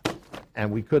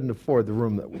 and we couldn't afford the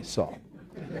room that we saw.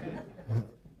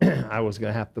 I was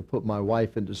going to have to put my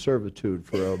wife into servitude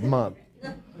for a month.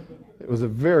 It was a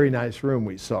very nice room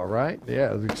we saw, right?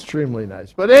 Yeah, it was extremely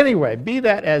nice. But anyway, be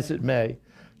that as it may,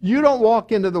 you don't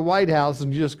walk into the White House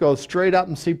and just go straight up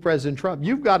and see President Trump.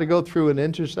 You've got to go through an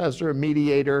intercessor, a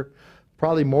mediator,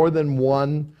 probably more than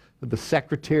one, the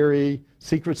secretary,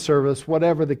 Secret Service,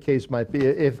 whatever the case might be.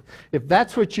 If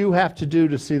that's what you have to do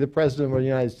to see the President of the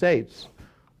United States,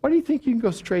 why do you think you can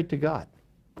go straight to God?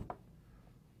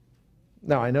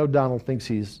 Now, I know Donald thinks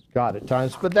he's God at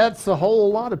times, but that's a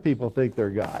whole lot of people think they're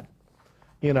God.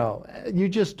 You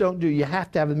just don't do. You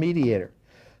have to have a mediator.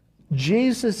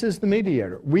 Jesus is the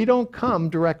mediator. We don't come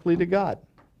directly to God.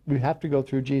 We have to go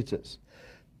through Jesus.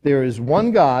 There is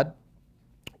one God,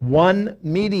 one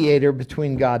mediator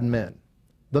between God and men.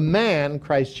 The man,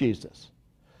 Christ Jesus.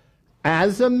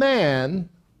 As a man,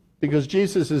 because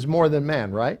Jesus is more than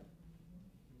man, right?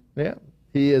 Yeah,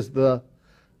 he is the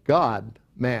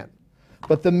God-man.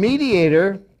 But the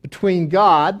mediator between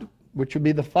God, which would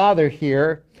be the Father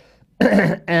here,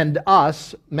 and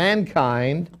us,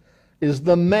 mankind, is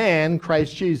the man,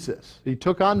 Christ Jesus. He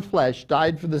took on flesh,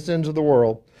 died for the sins of the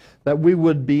world, that we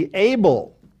would be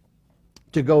able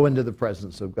to go into the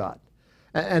presence of God.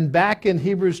 And back in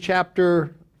Hebrews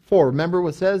chapter 4, remember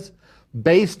what it says?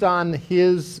 Based on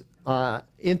his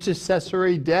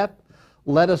intercessory death,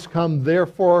 let us come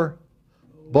therefore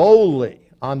boldly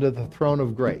unto the throne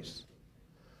of grace,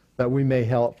 that we may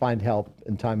find help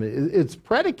in time. It's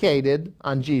predicated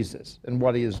on Jesus and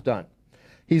what he has done.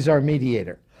 He's our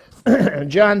mediator.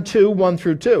 John 2, 1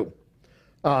 through 2.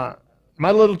 My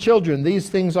little children, these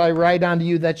things I write unto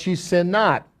you that ye sin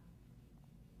not.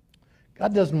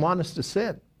 God doesn't want us to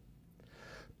sin.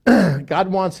 God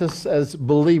wants us as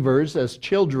believers, as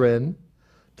children,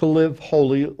 to live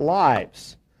holy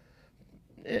lives.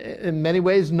 In many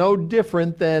ways, no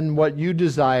different than what you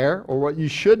desire, or what you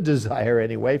should desire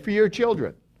anyway, for your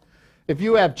children. If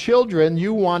you have children,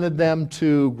 you wanted them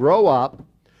to grow up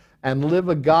and live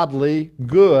a godly,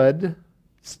 good,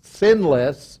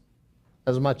 sinless,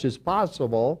 as much as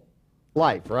possible,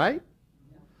 life, right?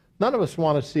 None of us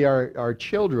want to see our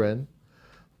children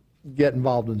get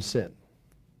involved in sin.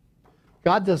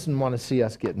 God doesn't want to see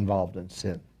us get involved in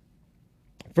sin.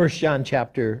 1 John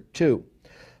chapter 2.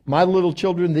 My little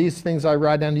children, these things I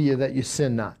write unto you, that you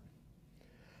sin not.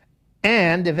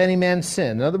 And if any man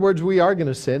sin, in other words, we are going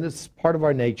to sin. It's part of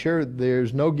our nature.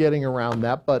 There's no getting around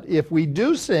that. But if we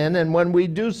do sin, and when we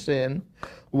do sin,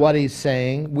 what he's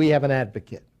saying, we have an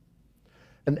advocate.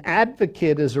 An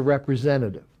advocate is a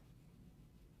representative.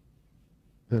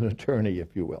 An attorney,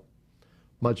 if you will.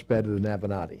 Much better than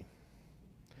Avenatti.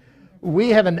 We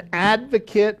have an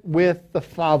advocate with the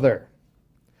Father.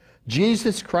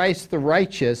 Jesus Christ the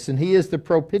righteous, and he is the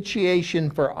propitiation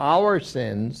for our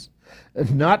sins,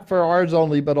 not for ours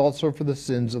only, but also for the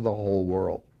sins of the whole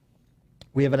world.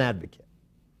 We have an advocate.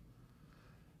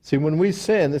 See, when we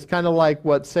sin, it's kind of like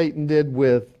what Satan did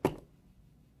with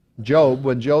Job,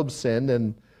 when Job sinned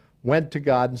and went to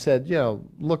God and said,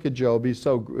 look at Job, he's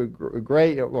so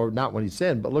great, or not when he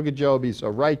sinned, but look at Job, he's so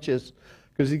righteous,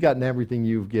 because he's gotten everything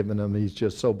you've given him, he's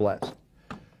just so blessed.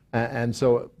 And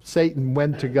so Satan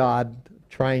went to God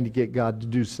trying to get God to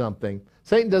do something.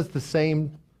 Satan does the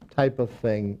same type of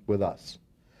thing with us.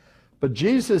 But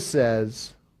Jesus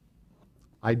says,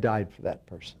 I died for that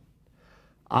person.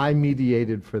 I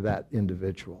mediated for that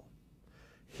individual.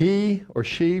 He or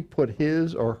she put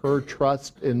his or her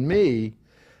trust in me,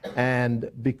 and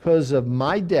because of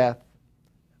my death,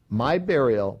 my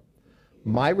burial,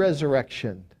 my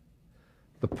resurrection,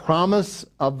 the promise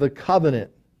of the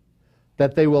covenant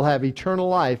that they will have eternal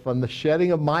life on the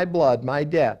shedding of my blood, my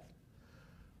death,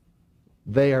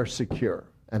 they are secure.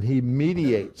 And he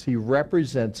mediates, he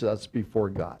represents us before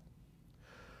God.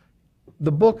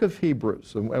 The book of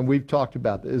Hebrews, and we've talked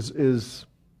about this, is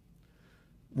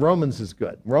Romans is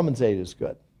good. Romans 8 is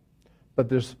good.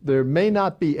 But there may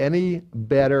not be any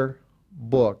better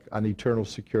book on eternal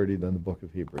security than the book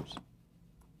of Hebrews.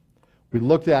 We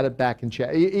looked at it back in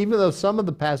chapter, even though some of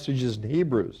the passages in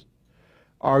Hebrews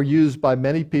are used by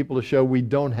many people to show we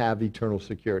don't have eternal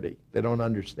security. They don't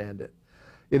understand it.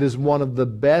 It is one of the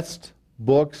best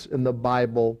books in the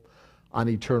Bible on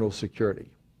eternal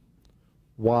security.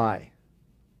 Why?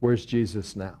 Where's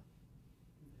Jesus now?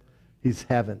 He's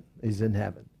heaven. He's in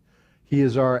heaven. He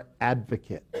is our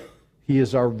advocate. He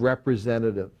is our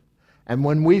representative. And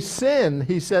when we sin,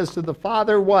 he says to the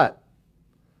Father, what?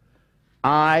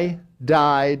 I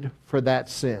died for that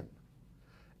sin.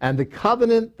 And the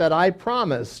covenant that I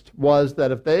promised was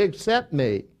that if they accept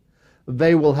me,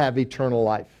 they will have eternal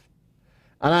life.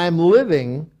 And I am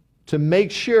living to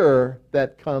make sure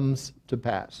that comes to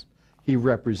pass. He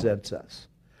represents us.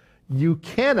 You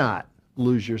cannot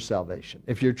lose your salvation.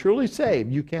 If you're truly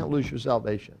saved, you can't lose your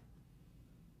salvation.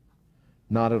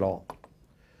 Not at all.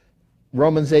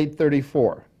 Romans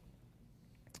 8:34.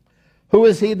 Who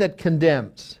is he that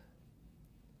condemns?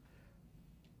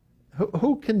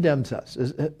 Who condemns us?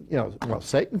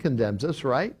 Satan condemns us,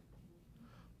 right?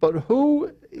 But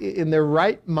who in their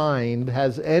right mind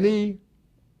has any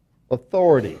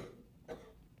authority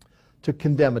to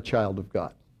condemn a child of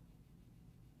God?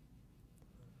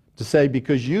 To say,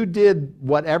 because you did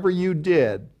whatever you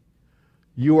did,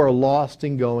 you are lost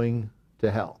and going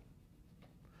to hell.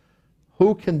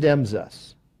 Who condemns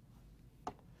us?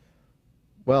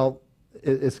 Well,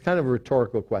 it's kind of a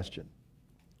rhetorical question.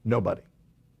 Nobody.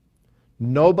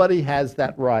 Nobody has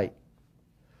that right.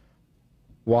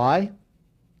 Why?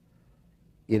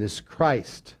 It is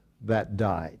Christ that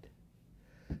died.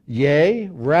 Yea,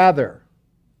 rather,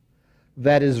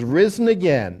 that is risen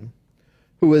again,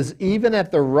 who is even at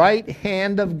the right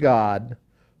hand of God,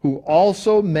 who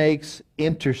also makes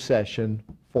intercession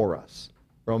for us.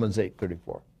 Romans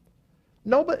 8:34.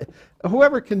 Nobody,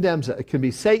 whoever condemns it can be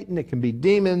Satan, it can be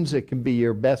demons, it can be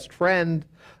your best friend.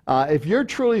 If you're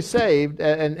truly saved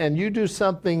and you do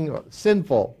something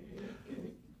sinful,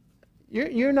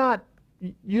 you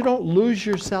don't lose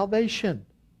your salvation,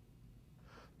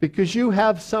 because you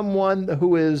have someone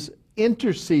who is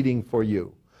interceding for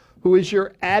you, who is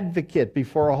your advocate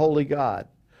before a holy God,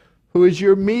 who is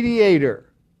your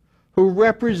mediator, who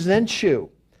represents you.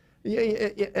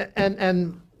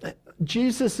 And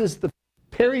Jesus is the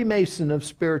Perry Mason of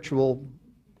spiritual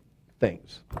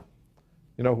things.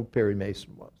 You know who Perry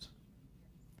Mason was?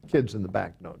 Kids in the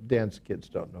back know. Dan's kids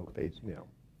don't know who Mason,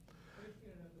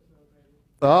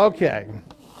 Okay.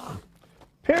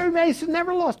 Perry Mason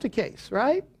never lost a case,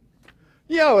 right?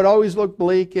 It always looked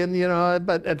bleak, and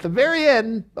but at the very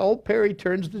end, old Perry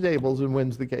turns the tables and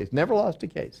wins the case. Never lost a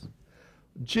case.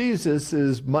 Jesus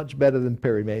is much better than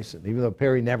Perry Mason, even though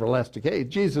Perry never lost a case.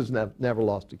 Jesus never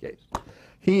lost a case.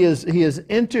 He is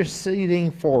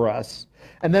interceding for us.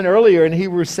 And then earlier in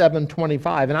Hebrews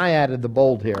 7:25, and I added the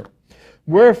bold here,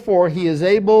 wherefore he is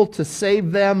able to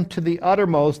save them to the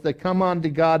uttermost that come unto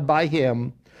God by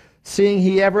him, seeing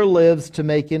he ever lives to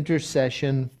make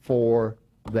intercession for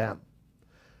them.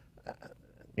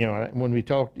 When we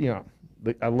talk,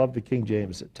 I love the King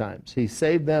James at times. He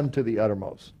saved them to the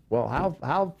uttermost. Well,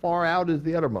 how far out is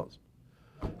the uttermost?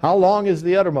 How long is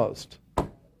the uttermost?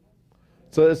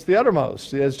 So it's the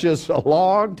uttermost. It's just a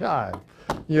long time.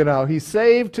 He's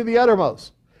saved to the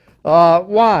uttermost.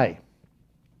 Why?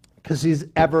 Because he's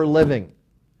ever living.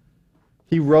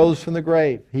 He rose from the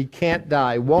grave. He can't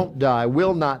die, won't die,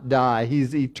 will not die.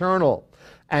 He's eternal.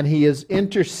 and he is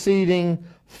interceding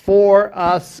for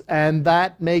us, and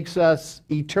that makes us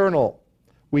eternal.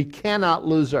 We cannot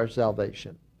lose our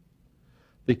salvation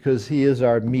because he is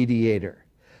our mediator.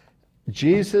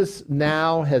 Jesus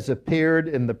now has appeared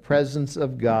in the presence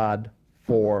of God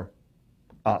for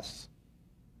us.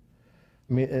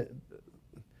 I mean,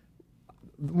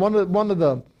 one of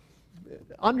the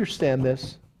understand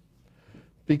this,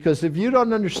 because if you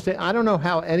don't understand, I don't know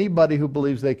how anybody who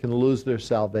believes they can lose their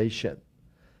salvation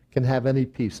can have any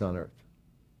peace on earth.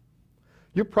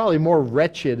 You're probably more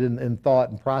wretched in thought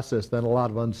and process than a lot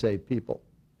of unsaved people.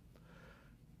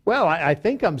 Well, I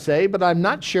think I'm saved, but I'm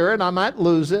not sure, and I might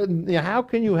lose it. And, how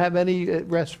can you have any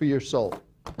rest for your soul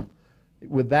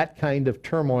with that kind of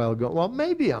turmoil going? Well,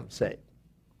 maybe I'm saved.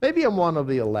 Maybe I'm one of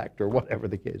the elect, or whatever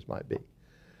the case might be.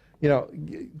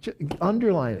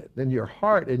 Underline it in your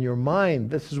heart and your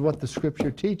mind. This is what the Scripture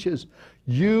teaches.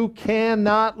 You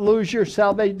cannot lose your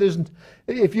salvation.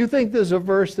 If you think there's a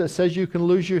verse that says you can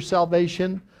lose your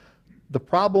salvation, the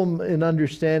problem in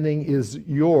understanding is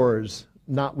yours,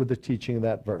 not with the teaching of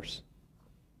that verse.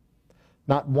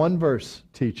 Not one verse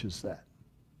teaches that.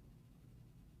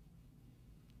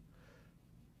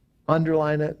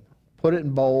 Underline it, put it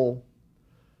in bold,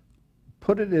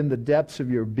 put it in the depths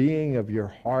of your being, of your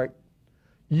heart.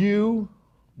 You,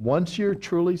 once you're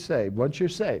truly saved, once you're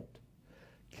saved,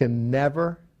 can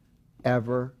never,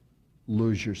 ever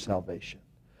lose your salvation.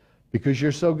 Because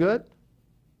you're so good?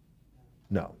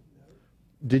 No.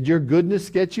 Did your goodness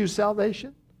get you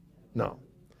salvation? No.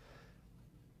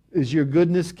 Is your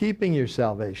goodness keeping your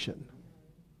salvation?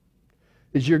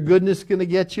 Is your goodness going to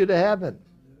get you to heaven?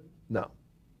 No.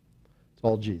 It's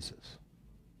all Jesus.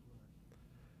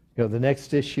 The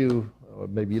next issue, or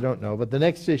maybe you don't know, but the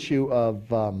next issue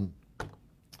of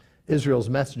Israel's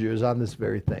messenger is on this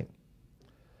very thing.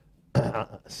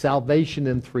 Salvation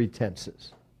in three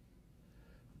tenses.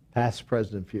 Past,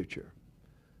 present, and future.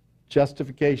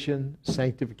 Justification,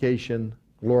 sanctification,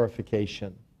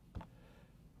 glorification.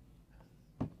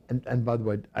 And by the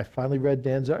way, I finally read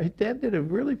Dan's article. Dan did a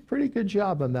really pretty good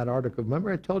job on that article.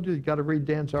 Remember I told you got to read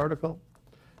Dan's article?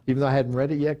 Even though I hadn't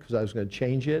read it yet because I was going to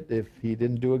change it if he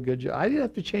didn't do a good job. I didn't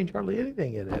have to change hardly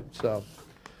anything in it. So,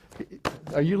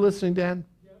 are you listening, Dan?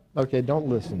 Yep. Okay, don't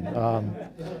listen.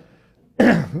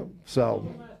 So.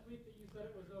 Last week that you said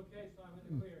it was okay, so I'm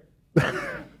in the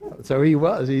clear. So he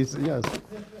was. Yes.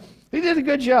 He did a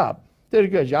good job.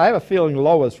 I have a feeling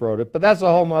Lois wrote it, but that's a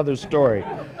whole other story.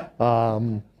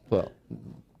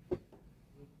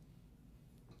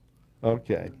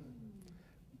 Okay.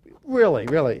 Really,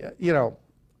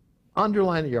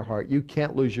 underline in your heart, you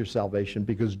can't lose your salvation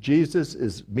because Jesus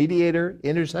is mediator,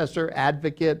 intercessor,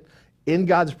 advocate in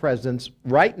God's presence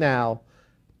right now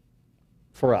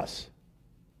for us.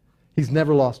 He's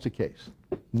never lost a case.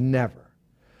 Never.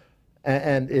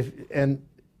 And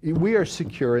we are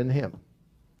secure in him.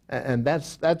 And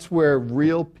that's where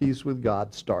real peace with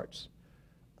God starts.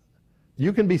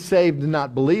 You can be saved and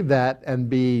not believe that and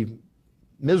be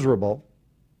miserable.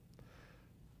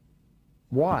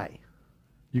 Why?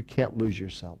 You can't lose your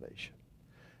salvation.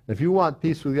 If you want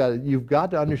peace with God, you've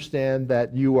got to understand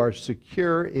that you are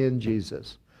secure in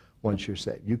Jesus once you're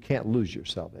saved. You can't lose your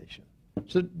salvation.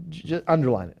 So just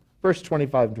underline it. Verse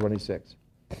 25 and 26.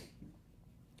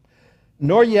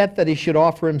 Nor yet that he should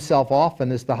offer himself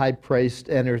often as the high priest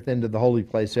entereth into the holy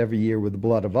place every year with the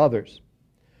blood of others.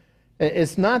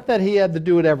 It's not that he had to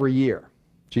do it every year,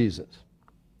 Jesus.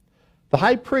 The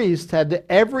high priest had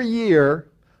to every year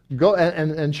go,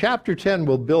 and chapter 10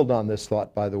 will build on this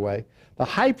thought, by the way. The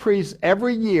high priest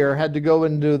every year had to go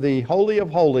into the Holy of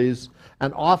Holies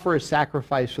and offer a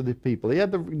sacrifice for the people. He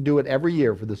had to do it every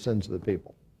year for the sins of the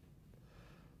people.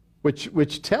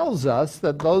 Which tells us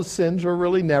that those sins were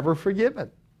really never forgiven.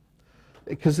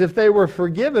 Because if they were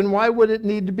forgiven, why would it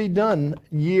need to be done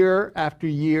year after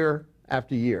year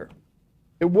after year?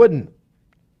 It wouldn't.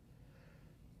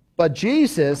 But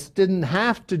Jesus didn't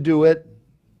have to do it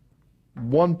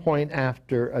one point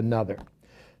after another.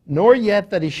 Nor yet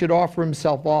that he should offer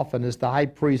himself often as the high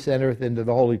priest entereth into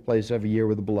the holy place every year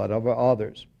with the blood of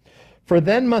others. For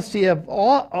then must he have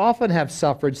often have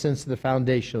suffered since the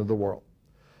foundation of the world.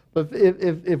 But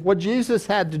if what Jesus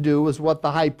had to do was what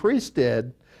the high priest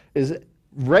did, is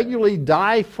regularly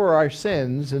die for our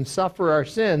sins and suffer our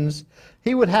sins,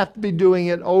 he would have to be doing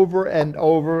it over and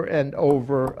over and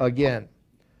over again.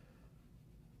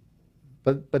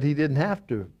 But he didn't have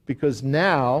to, because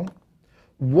now,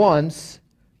 once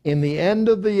in the end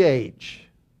of the age,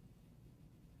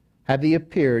 had he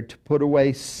appeared to put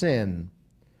away sin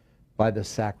by the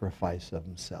sacrifice of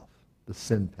himself, the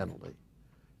sin penalty.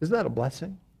 Isn't that a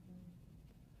blessing?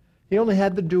 He only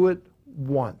had to do it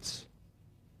once.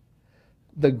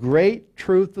 the great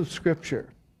truth of Scripture.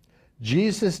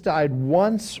 Jesus died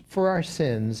once for our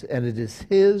sins, and it is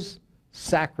his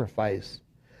sacrifice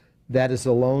that is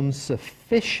alone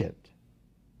sufficient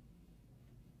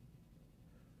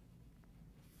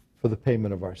for the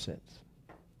payment of our sins.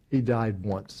 He died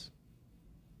once.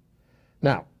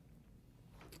 Now,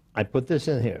 I put this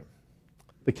in here.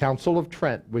 The Council of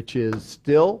Trent, which is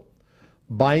still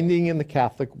binding in the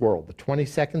Catholic world, the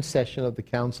 22nd session of the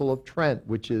Council of Trent,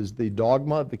 which is the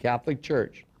dogma of the Catholic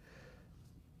Church,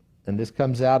 and this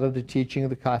comes out of the teaching of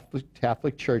the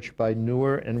Catholic Church by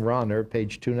Neuer and Rahner,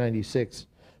 page 296,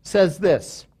 says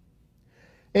this: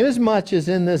 inasmuch as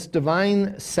in this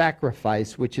divine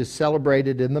sacrifice which is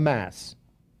celebrated in the Mass,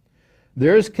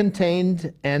 there is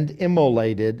contained and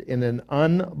immolated in an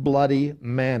unbloody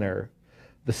manner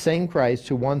the same Christ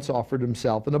who once offered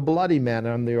himself in a bloody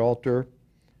manner on the altar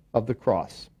of the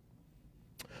cross.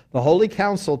 The Holy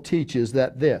Council teaches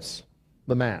that this,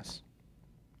 the Mass,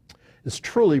 is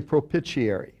truly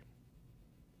propitiatory.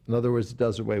 In other words, it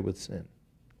does away with sin.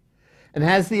 And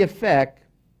has the effect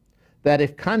that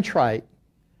if contrite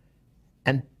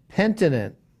and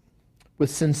penitent with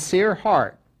sincere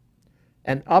heart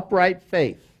and upright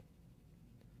faith,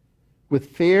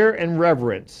 with fear and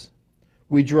reverence,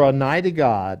 we draw nigh to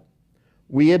God,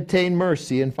 we obtain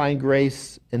mercy and find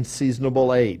grace and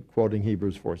seasonable aid, quoting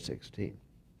Hebrews 4:16.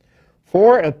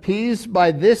 For appeased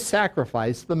by this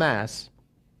sacrifice, the Mass,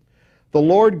 the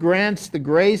Lord grants the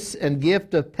grace and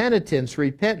gift of penitence,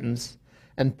 repentance,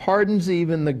 and pardons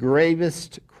even the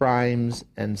gravest crimes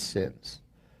and sins.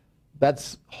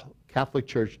 That's Catholic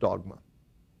Church dogma.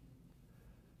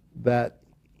 That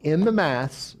in the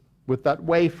Mass, with that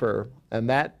wafer and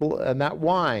that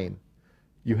wine,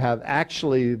 you have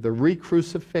actually the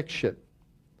re-crucifixion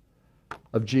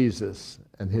of Jesus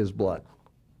and his blood.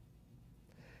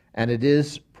 And it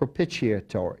is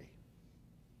propitiatory.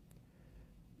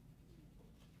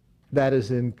 That is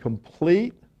in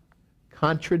complete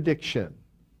contradiction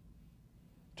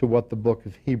to what the book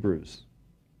of Hebrews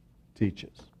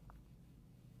teaches.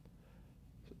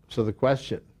 So the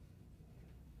question,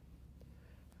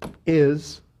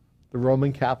 is the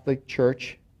Roman Catholic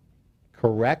Church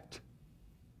correct,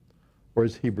 or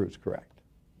is Hebrews correct?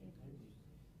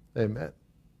 Amen.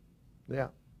 Yeah.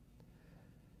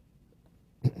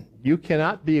 You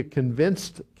cannot be a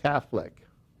convinced Catholic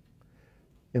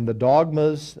in the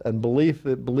dogmas and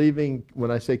believing,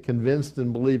 when I say convinced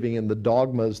and believing in the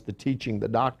dogmas, the teaching, the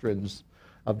doctrines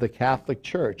of the Catholic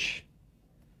Church,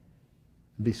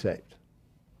 be saved.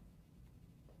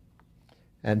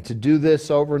 And to do this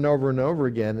over and over and over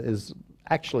again is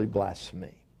actually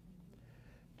blasphemy.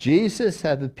 Jesus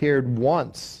had appeared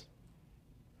once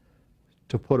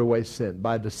to put away sin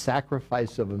by the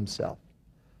sacrifice of himself.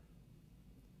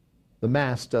 The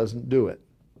Mass doesn't do it.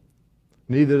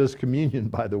 Neither does communion,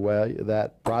 by the way,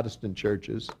 that Protestant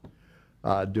churches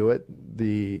do it.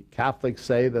 The Catholics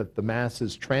say that the Mass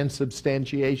is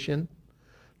transubstantiation.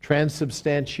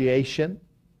 Transubstantiation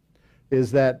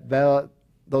is that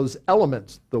those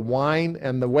elements, the wine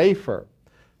and the wafer,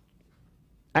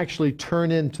 actually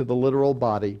turn into the literal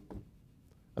body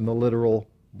and the literal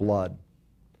blood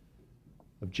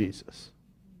of Jesus.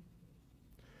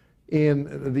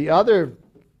 In the other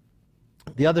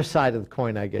side of the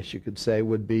coin, I guess you could say,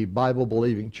 would be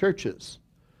Bible-believing churches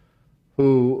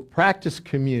who practice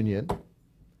communion,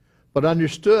 but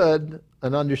understood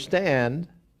and understand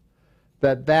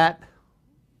that that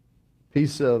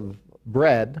piece of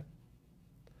bread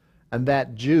and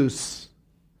that juice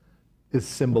is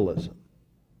symbolism.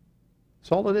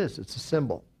 That's all it is. It's a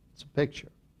symbol. It's a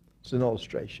picture. It's an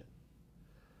illustration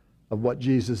of what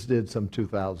Jesus did some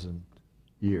 2,000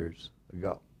 years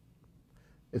ago.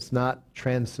 It's not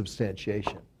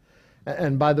transubstantiation.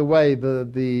 And by the way,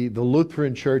 the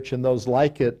Lutheran Church and those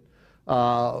like it,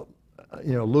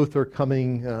 Luther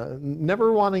coming,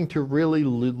 never wanting to really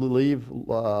leave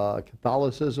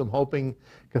Catholicism, hoping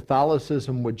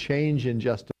Catholicism would change in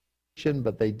justification,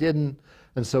 but they didn't.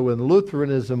 And so when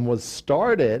Lutheranism was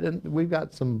started, and we've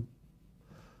got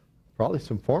probably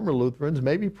some former Lutherans,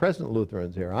 maybe present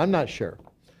Lutherans here, I'm not sure.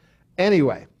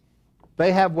 Anyway,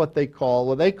 they have what they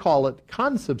call it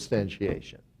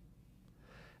consubstantiation.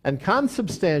 And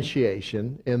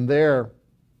consubstantiation, in their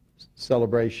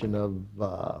celebration of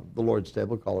the Lord's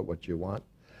table, call it what you want,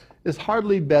 is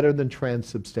hardly better than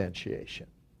transubstantiation.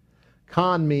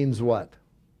 Con means what?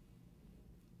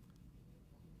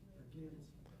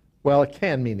 Well, it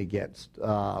can mean against.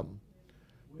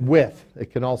 With.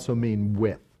 It can also mean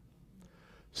with.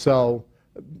 So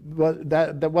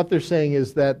what they're saying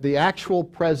is that the actual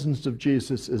presence of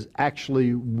Jesus is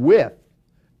actually with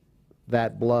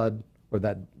that blood, or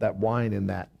that wine in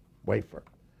that wafer.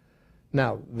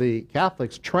 Now, the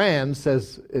Catholics, trans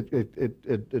says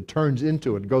it turns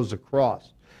into, it goes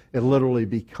across. It literally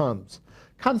becomes.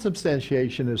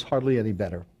 Consubstantiation is hardly any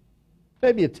better.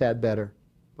 Maybe a tad better,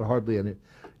 but hardly any.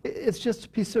 It's just a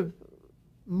piece of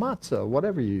matzah,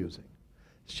 whatever you're using.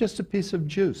 It's just a piece of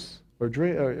juice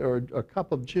or a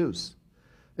cup of juice.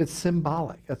 It's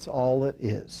symbolic. That's all it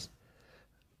is.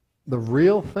 The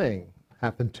real thing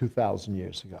happened 2,000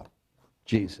 years ago.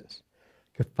 Jesus.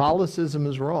 Catholicism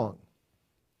is wrong.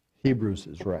 Hebrews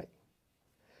is right.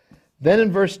 Then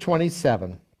in verse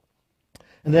 27,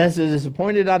 and as it is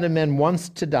appointed unto men once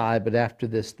to die, but after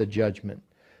this the judgment.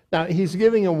 Now he's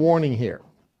giving a warning here.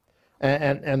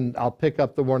 And I'll pick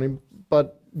up the warning,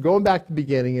 but going back to the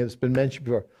beginning, it's been mentioned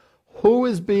before. Who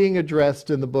is being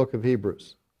addressed in the book of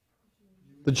Hebrews?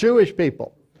 The Jewish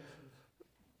people.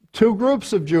 Two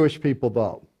groups of Jewish people,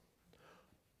 though.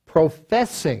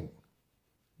 Professing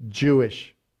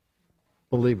Jewish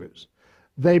believers.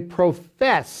 They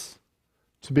profess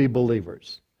to be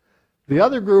believers. The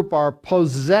other group are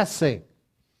possessing.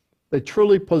 They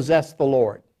truly possess the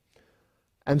Lord.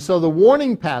 And so the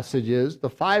warning passages, the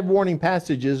 5 warning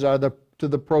passages, are to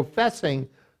the professing,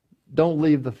 don't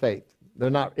leave the faith. They're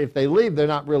not, if they leave, they're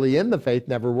not really in the faith,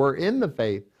 never were in the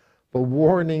faith, but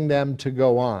warning them to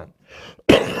go on.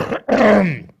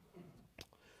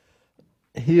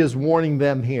 He is warning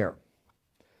them here.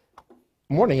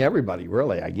 Warning everybody,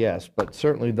 really, I guess, but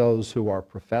certainly those who are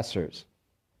professors.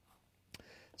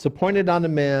 It's appointed unto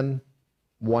man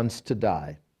once to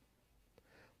die,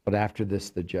 but after this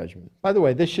the judgment. By the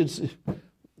way, this should,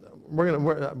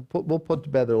 we'll put to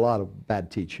bed a lot of bad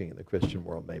teaching in the Christian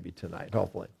world maybe tonight,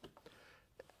 hopefully.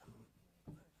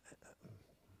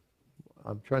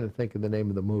 I'm trying to think of the name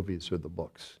of the movies or the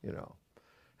books, you know.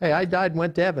 Hey, I died and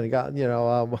went to heaven and got,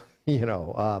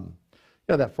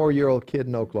 that 4-year-old kid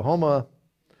in Oklahoma.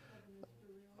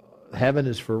 Heaven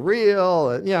is for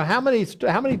real. You know, how many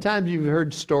times you've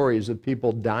heard stories of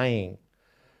people dying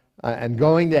and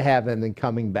going to heaven and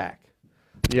coming back?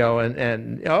 You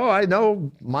know, I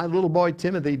know my little boy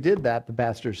Timothy did that, the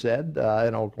pastor said,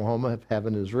 in Oklahoma, if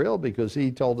heaven is real, because he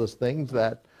told us things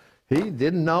that he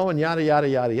didn't know, and yada, yada,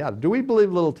 yada, yada. Do we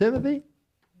believe little Timothy,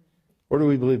 or do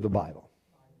we believe the Bible?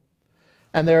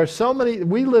 And there are so many,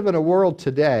 we live in a world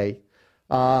today,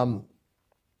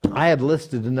 I had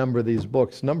listed a number of these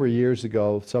books a number of years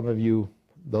ago. Some of you,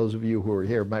 those of you who are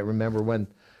here, might remember when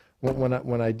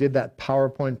I did that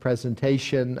PowerPoint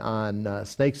presentation on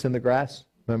snakes in the grass.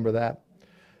 Remember that?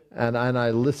 And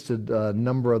I listed a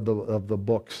number of the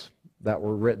books that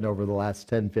were written over the last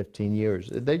 10, 15 years.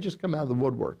 They just come out of the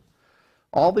woodwork.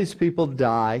 All these people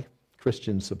die,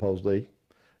 Christians supposedly,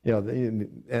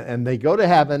 and they go to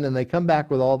heaven and they come back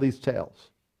with all these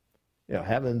tales.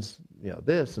 Heaven's,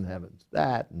 this and heaven's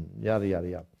that and yada, yada,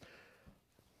 yada.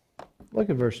 Look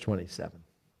at verse 27.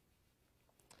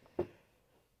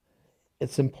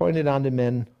 It's appointed unto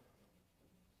men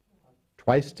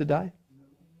twice to die?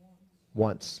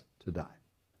 Once to die.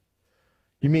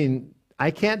 You mean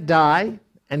I can't die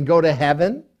and go to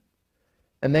heaven?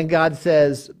 And then God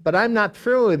says, but I'm not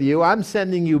through with you. I'm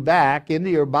sending you back into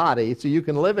your body so you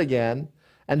can live again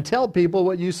and tell people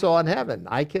what you saw in heaven.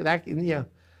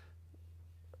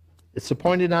 It's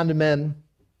appointed unto men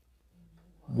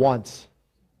once.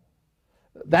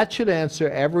 That should answer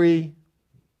every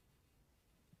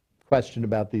question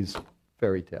about these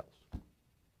fairy tales.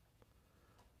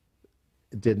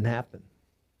 It didn't happen.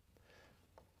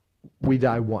 We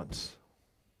die once.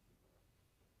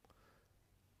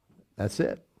 That's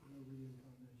it.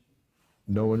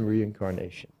 No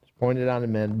reincarnation. It's appointed unto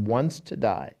men once to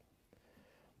die,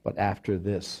 but after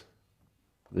this,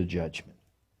 the judgment.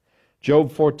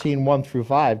 Job 14, 1 through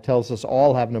 5 tells us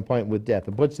all have an appointment with death.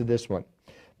 It puts it this one.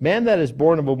 Man that is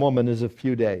born of a woman is a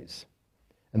few days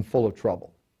and full of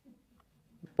trouble.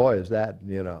 Boy, is that,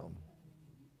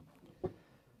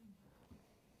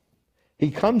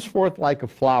 He comes forth like a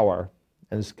flower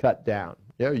and is cut down.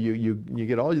 You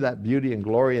get all that beauty and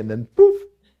glory, and then poof,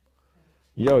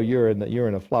 you're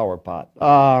in a flower pot.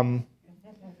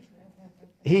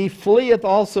 He fleeth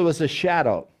also as a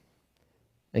shadow,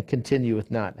 and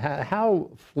continueth not. How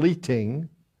fleeting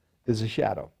is a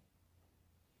shadow?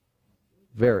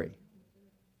 Very.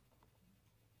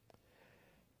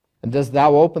 And dost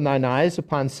thou open thine eyes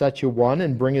upon such a one,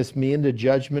 and bringest me into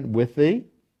judgment with thee?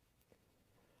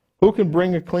 Who can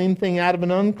bring a clean thing out of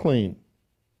an unclean?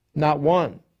 Not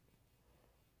one.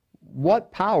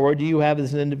 What power do you have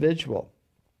as an individual?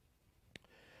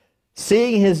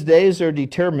 Seeing his days are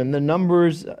determined, the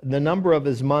number of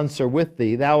his months are with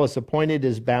thee. Thou hast appointed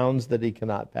his bounds that he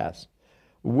cannot pass.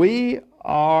 We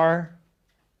are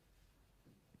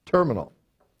Terminal.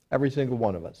 Every single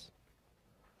one of us.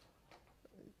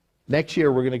 Next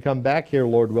year we're going to come back here,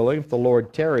 Lord willing, if the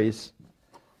Lord tarries.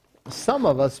 Some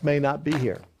of us may not be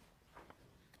here.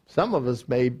 Some of us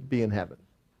may be in heaven.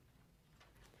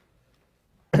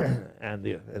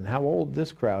 And how old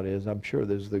this crowd is, I'm sure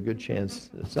there's a good chance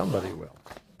that somebody will.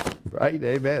 Right?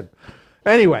 Amen.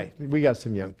 Anyway, we got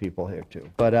some young people here too.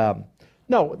 But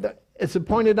no, it's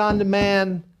appointed unto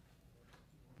man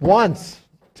once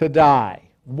to die.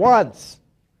 Once.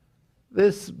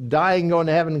 This dying, going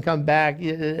to heaven and come back,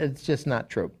 it's just not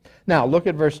true. Now, look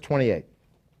at verse 28.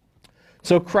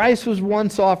 So Christ was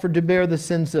once offered to bear the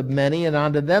sins of many, and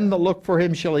unto them that look for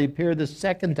him shall he appear the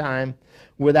second time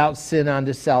without sin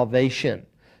unto salvation.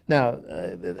 Now,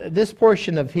 this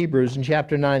portion of Hebrews in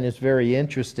chapter 9 is very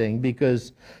interesting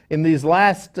because in these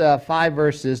last 5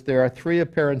 verses, there are 3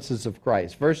 appearances of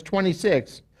Christ. Verse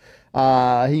 26,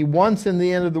 he once in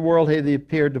the end of the world he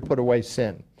appeared to put away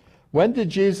sin. When did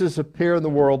Jesus appear in the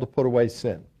world to put away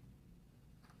sin?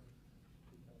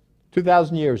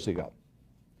 2,000 years ago.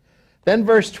 Then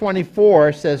verse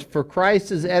 24 says, for Christ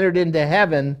has entered into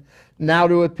heaven now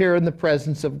to appear in the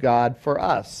presence of God for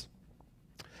us.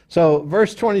 So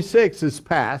verse 26 is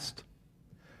past.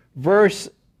 Verse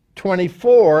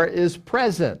 24 is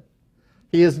present.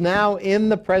 He is now in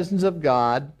the presence of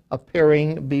God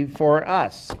appearing before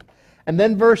us. And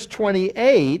then verse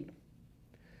 28,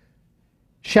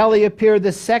 shall he appear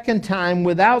the second time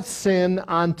without sin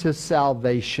unto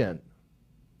salvation.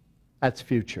 That's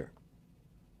future.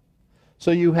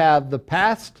 So you have the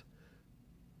past,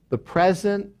 the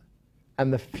present,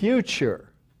 and the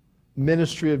future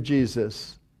ministry of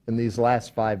Jesus in these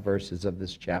last 5 verses of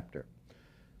this chapter,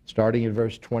 starting in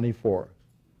verse 24,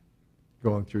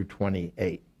 going through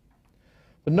 28.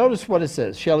 But notice what it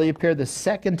says, shall he appear the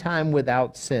second time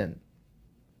without sin.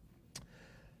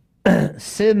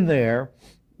 Sin there,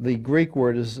 the Greek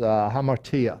word is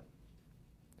hamartia.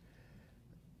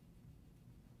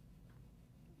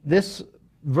 This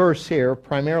verse here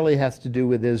primarily has to do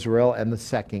with Israel and the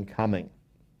second coming.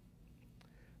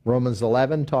 Romans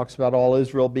 11 talks about all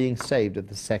Israel being saved at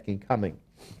the second coming.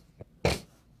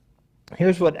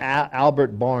 Here's what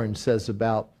Albert Barnes says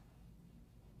about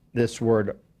this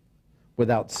word,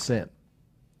 without sin.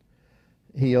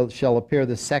 He shall appear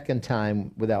the second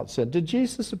time without sin. Did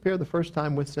Jesus appear the first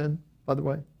time with sin, by the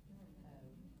way?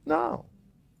 No.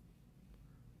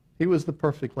 He was the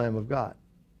perfect Lamb of God.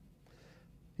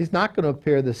 He's not going to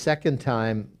appear the second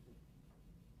time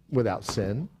without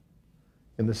sin,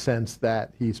 in the sense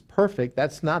that he's perfect.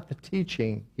 That's not the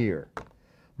teaching here.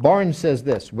 Barnes says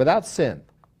this, without sin.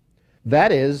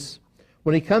 That is,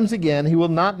 when he comes again, he will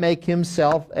not make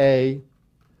himself a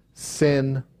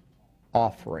sin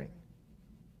offering,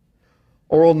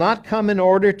 or will not come in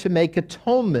order to make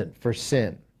atonement for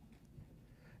sin.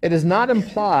 It is not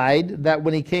implied that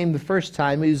when he came the first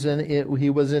time, he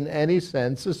was in any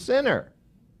sense a sinner.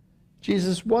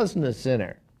 Jesus wasn't a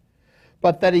sinner.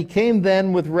 But that he came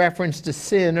then with reference to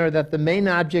sin, or that the main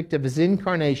object of his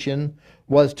incarnation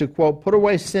was to, quote, put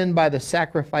away sin by the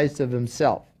sacrifice of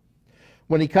himself.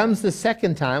 When he comes the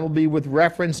second time, it will be with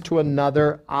reference to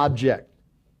another object.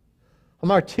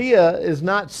 Hamartia is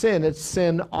not sin, it's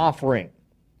sin offering.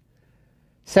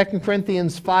 2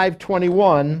 Corinthians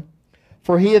 5:21,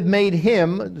 for he had made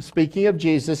him, speaking of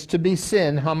Jesus, to be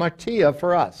sin, hamartia,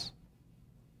 for us,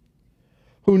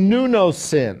 who knew no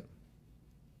sin,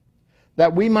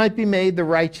 that we might be made the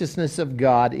righteousness of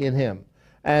God in him.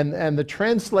 And the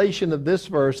translation of this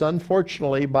verse,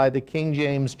 unfortunately, by the King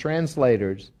James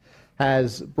translators,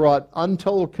 has brought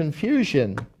untold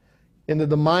confusion into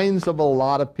the minds of a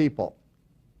lot of people.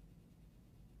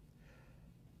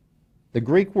 The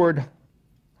Greek word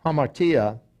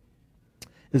hamartia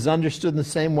is understood in the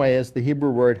same way as the Hebrew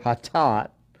word hatat,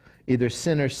 either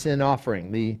sin or sin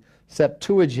offering. The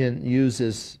Septuagint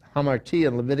uses hamartia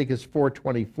in Leviticus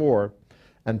 4:24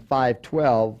 and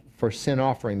 5:12 for sin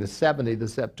offering. The 70, the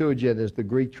Septuagint, is the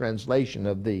Greek translation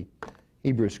of the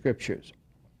Hebrew Scriptures.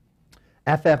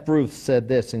 F.F. Ruth said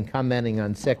this in commenting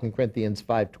on 2 Corinthians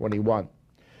 5:21.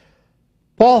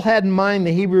 Paul had in mind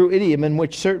the Hebrew idiom in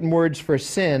which certain words for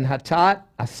sin, hatat,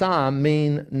 asam,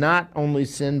 mean not only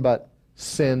sin, but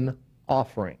sin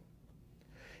offering.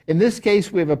 In this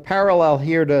case, we have a parallel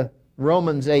here to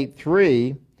Romans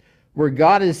 8:3, where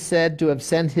God is said to have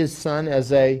sent his Son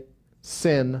as a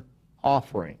sin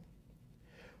offering.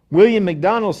 William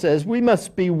MacDonald says, we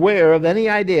must beware of any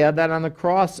idea that on the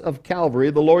cross of Calvary,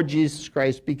 the Lord Jesus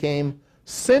Christ became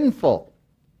sinful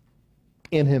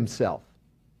in himself.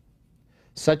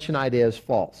 Such an idea is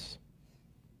false.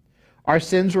 Our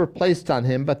sins were placed on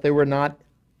him, but they were not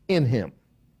in him.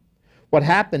 What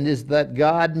happened is that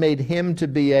God made him to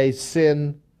be a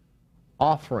sin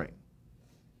offering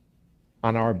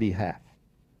on our behalf.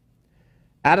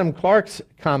 Adam Clark's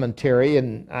commentary,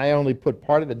 and I only put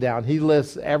part of it down, he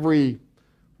lists every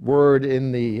word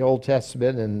in the Old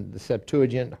Testament and the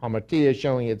Septuagint, hamartia,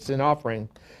 showing it's sin offering.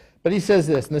 But he says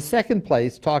this, in the second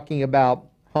place, talking about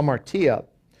hamartia,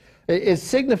 it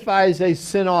signifies a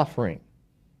sin offering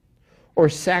or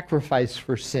sacrifice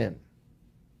for sin,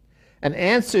 and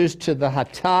answers to the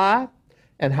hatah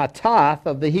and hatath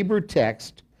of the Hebrew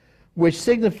text, which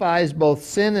signifies both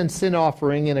sin and sin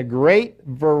offering in a great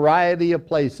variety of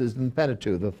places in the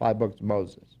Pentateuch, the 5 books of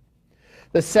Moses.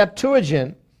 The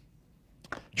Septuagint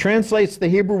translates the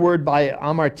Hebrew word by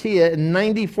amartia in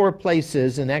 94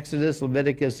 places in Exodus,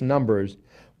 Leviticus, Numbers,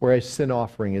 where a sin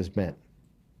offering is meant.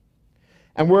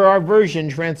 And where our version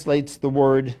translates the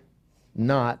word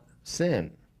not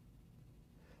sin,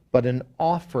 but an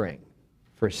offering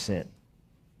for sin.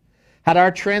 Had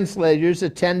our translators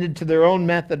attended to their own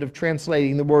method of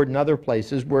translating the word in other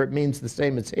places where it means the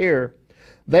same as here,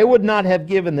 they would not have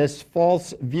given this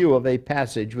false view of a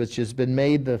passage which has been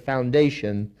made the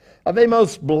foundation of a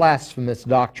most blasphemous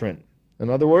doctrine. In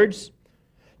other words,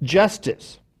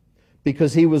 justice,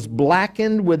 because he was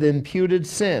blackened with imputed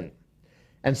sin.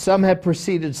 And some have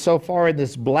proceeded so far in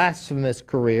this blasphemous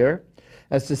career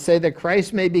as to say that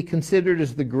Christ may be considered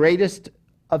as the greatest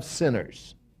of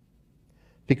sinners,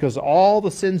 because all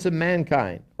the sins of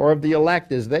mankind, or of the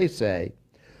elect as they say,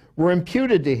 were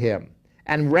imputed to him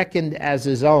and reckoned as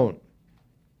his own.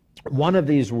 One of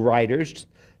these writers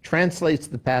translates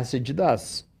the passage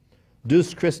thus: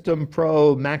 Deus Christum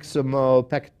pro maximo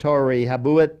peccatori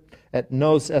habuit et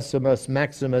nos essemus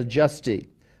maxima justi.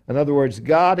 In other words,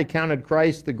 God accounted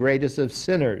Christ the greatest of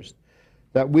sinners,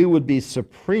 that we would be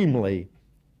supremely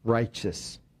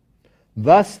righteous.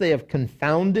 Thus they have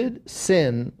confounded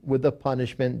sin with the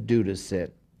punishment due to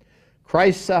sin.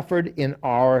 Christ suffered in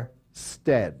our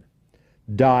stead,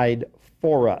 died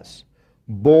for us,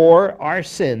 bore our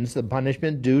sins, the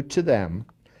punishment due to them,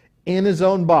 in his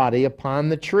own body upon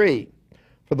the tree.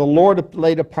 For the Lord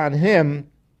laid upon him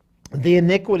the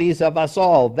iniquities of us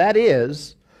all, that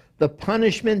is, the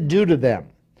punishment due to them,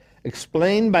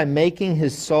 explained by making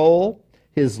his soul,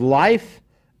 his life,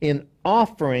 in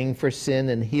offering for sin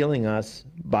and healing us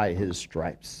by his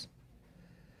stripes.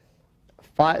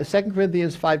 2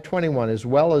 Corinthians 5:21, as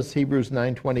well as Hebrews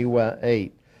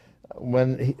 9:28,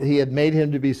 when he had made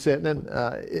him to be sin, and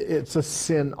it's a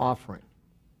sin offering.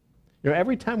 You know,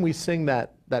 every time we sing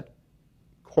that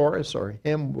chorus or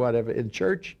hymn, whatever, in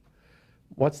church,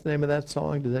 what's the name of that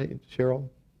song? Cheryl?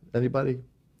 Anybody?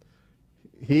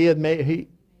 He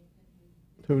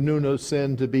who knew no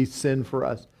sin to be sin for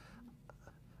us.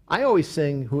 I always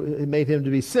sing, who made him to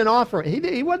be sin offering.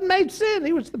 He wasn't made sin.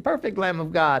 He was the perfect Lamb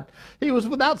of God. He was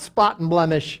without spot and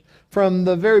blemish from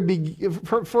the very beginning,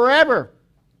 forever.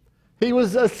 He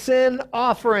was a sin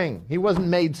offering. He wasn't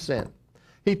made sin.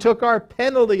 He took our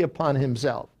penalty upon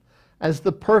himself as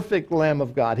the perfect Lamb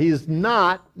of God. He is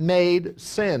not made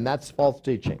sin. That's false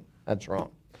teaching. That's wrong.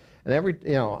 And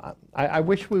I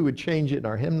wish we would change it in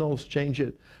our hymnals, change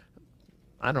it.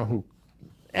 I don't know who.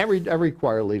 Every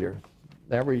choir leader,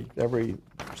 every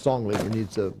song leader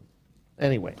needs to.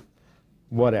 Anyway,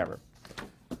 whatever.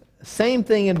 Same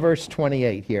thing in verse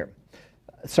 28 here.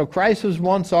 So Christ was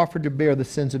once offered to bear the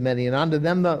sins of many, and unto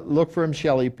them that look for him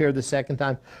shall he appear the second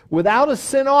time, without a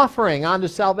sin offering unto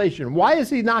salvation. Why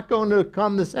is he not going to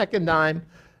come the second time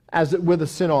with a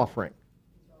sin offering?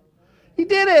 He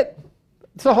did it.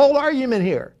 It's the whole argument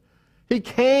here. He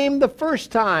came the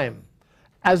first time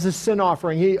as a sin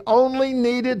offering. He only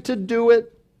needed to do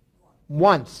it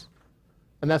once.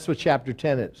 And that's what chapter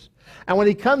 10 is. And when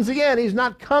he comes again, he's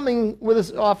not coming with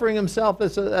us offering himself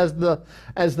as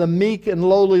the meek and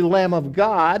lowly Lamb of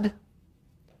God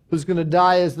who's going to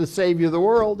die as the Savior of the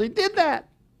world. He did that.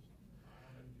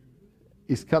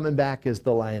 He's coming back as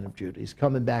the Lion of Judah. He's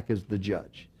coming back as the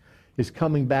Judge. He's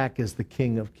coming back as the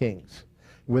King of Kings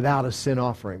without a sin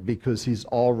offering, because he's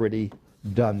already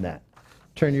done that.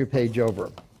 Turn your page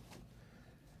over.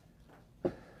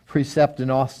 Precept in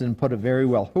Austin put it very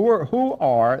well. Who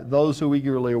are those who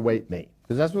eagerly await me?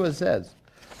 Because that's what it says.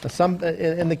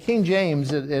 In the King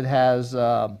James, it has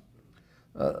those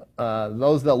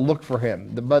that look for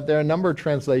him. But there are a number of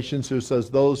translations who says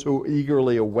those who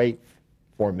eagerly await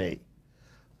for me.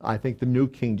 I think the New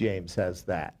King James has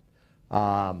that.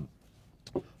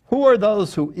 Who are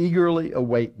those who eagerly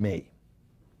await me?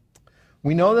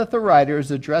 We know that the writer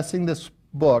is addressing this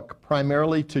book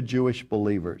primarily to Jewish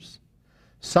believers,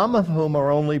 some of whom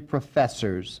are only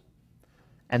professors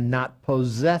and not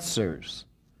possessors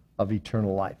of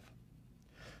eternal life.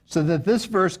 So that this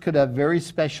verse could have very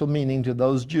special meaning to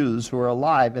those Jews who are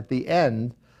alive at the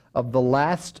end of the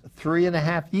last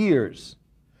 3.5 years,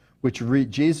 which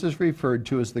Jesus referred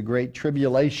to as the Great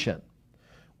Tribulation,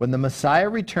 when the Messiah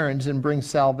returns and brings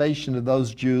salvation to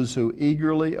those Jews who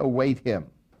eagerly await him,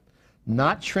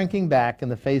 not shrinking back in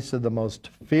the face of the most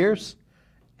fierce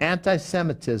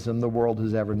anti-Semitism the world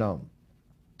has ever known.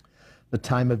 The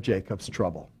time of Jacob's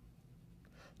trouble.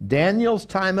 Daniel's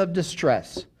time of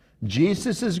distress.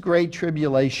 Jesus' great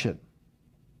tribulation.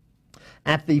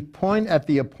 At the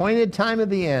appointed time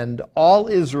of the end, all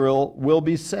Israel will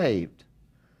be saved.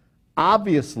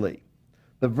 Obviously,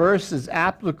 the verse is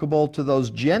applicable to those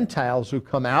Gentiles who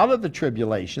come out of the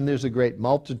tribulation. There's a great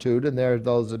multitude, and there are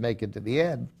those that make it to the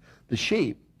end, the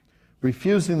sheep,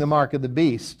 refusing the mark of the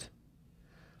beast.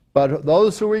 But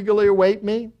those who eagerly await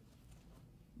me,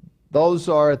 those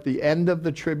are at the end of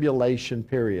the tribulation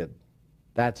period.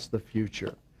 That's the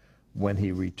future when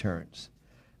he returns.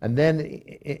 And then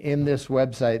in this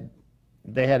website,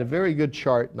 they had a very good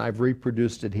chart, and I've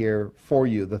reproduced it here for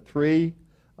you, the 3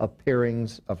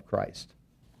 appearings of Christ.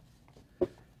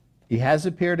 He has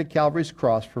appeared at Calvary's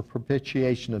cross for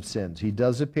propitiation of sins. He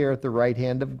does appear at the right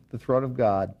hand of the throne of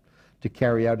God to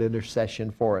carry out intercession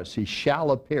for us. He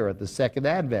shall appear at the second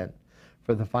advent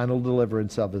for the final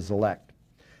deliverance of his elect.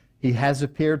 He has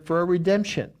appeared for our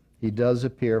redemption. He does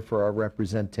appear for our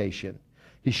representation.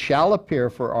 He shall appear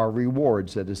for our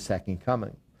rewards at his second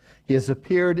coming. He has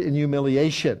appeared in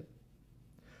humiliation.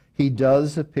 He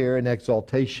does appear in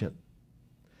exaltation.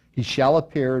 He shall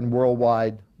appear in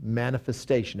worldwide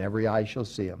manifestation. Every eye shall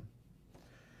see him.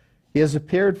 He has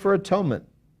appeared for atonement.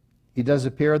 He does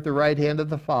appear at the right hand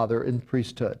of the Father in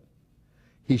priesthood.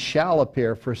 He shall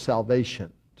appear for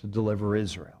salvation to deliver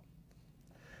Israel.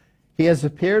 He has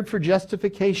appeared for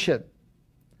justification.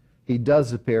 He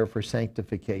does appear for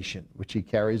sanctification, which he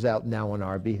carries out now on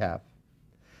our behalf.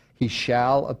 He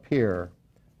shall appear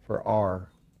for our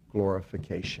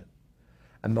glorification.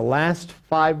 And the last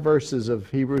 5 verses of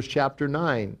Hebrews chapter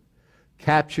 9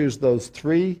 captures those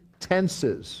 3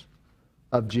 tenses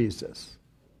of Jesus.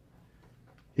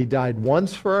 He died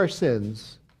once for our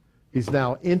sins. He's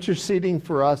now interceding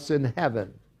for us in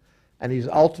heaven. And he's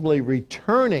ultimately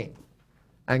returning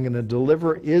and going to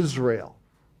deliver Israel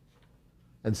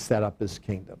and set up his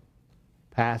kingdom.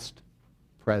 Past,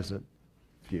 present,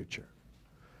 future.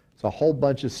 It's a whole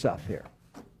bunch of stuff here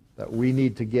that we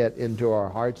need to get into our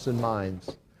hearts and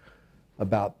minds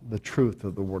about the truth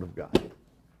of the Word of God.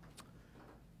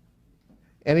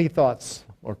 Any thoughts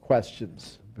or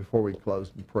questions before we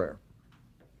close in prayer?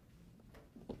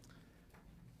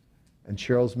 And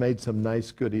Cheryl's made some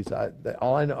nice goodies.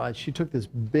 All I know, she took this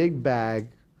big bag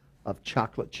of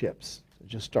chocolate chips and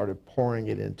just started pouring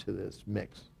it into this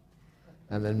mix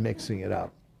and then mixing it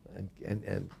up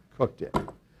and cooked it.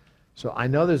 So I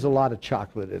know there's a lot of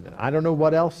chocolate in it. I don't know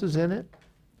what else is in it,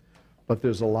 but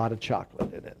there's a lot of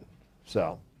chocolate in it.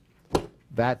 So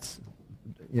that's,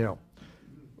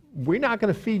 we're not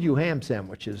going to feed you ham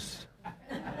sandwiches.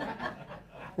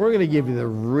 We're going to give you the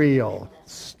real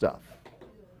stuff.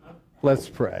 Let's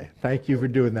pray. Thank you for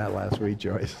doing that last week,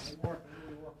 Joyce.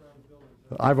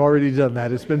 I've already done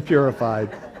that. It's been purified.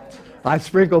 I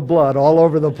sprinkled blood all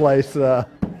over the place.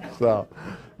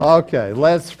 Okay,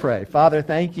 let's pray. Father,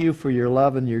 thank you for your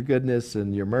love and your goodness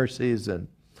and your mercies, and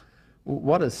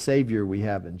what a Savior we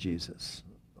have in Jesus.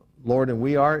 Lord, and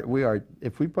we are.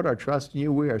 If we put our trust in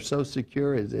you, we are so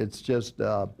secure. It's just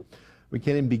we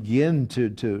can't even begin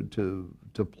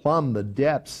to plumb the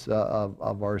depths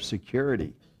of our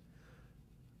security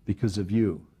because of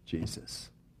you, Jesus.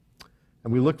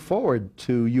 And we look forward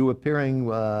to you appearing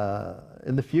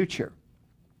in the future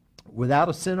without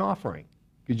a sin offering,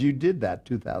 because you did that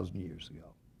 2,000 years ago,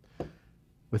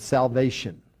 with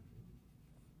salvation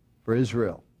for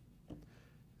Israel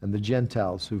and the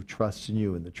Gentiles who trust in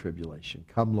you in the tribulation.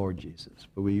 Come, Lord Jesus.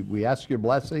 But we ask your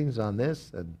blessings on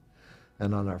this and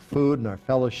on our food and our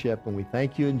fellowship, and we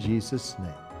thank you in Jesus'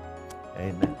 name.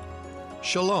 Amen.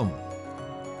 Shalom.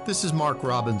 This is Mark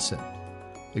Robinson,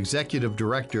 Executive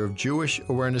Director of Jewish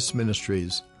Awareness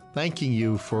Ministries, thanking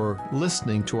you for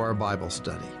listening to our Bible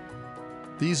study.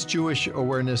 These Jewish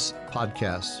Awareness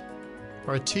podcasts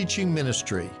are a teaching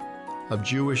ministry of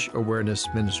Jewish Awareness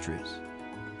Ministries.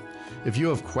 If you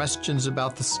have questions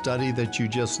about the study that you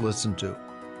just listened to,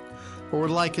 or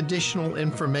would like additional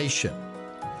information,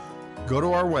 go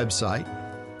to our website,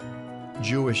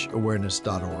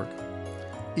 jewishawareness.org,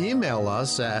 email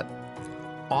us at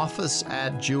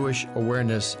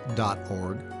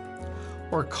office@jewishawareness.org,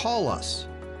 or call us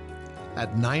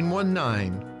at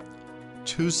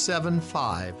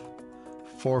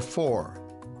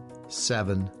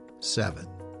 919-275-4477.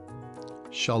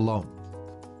 Shalom.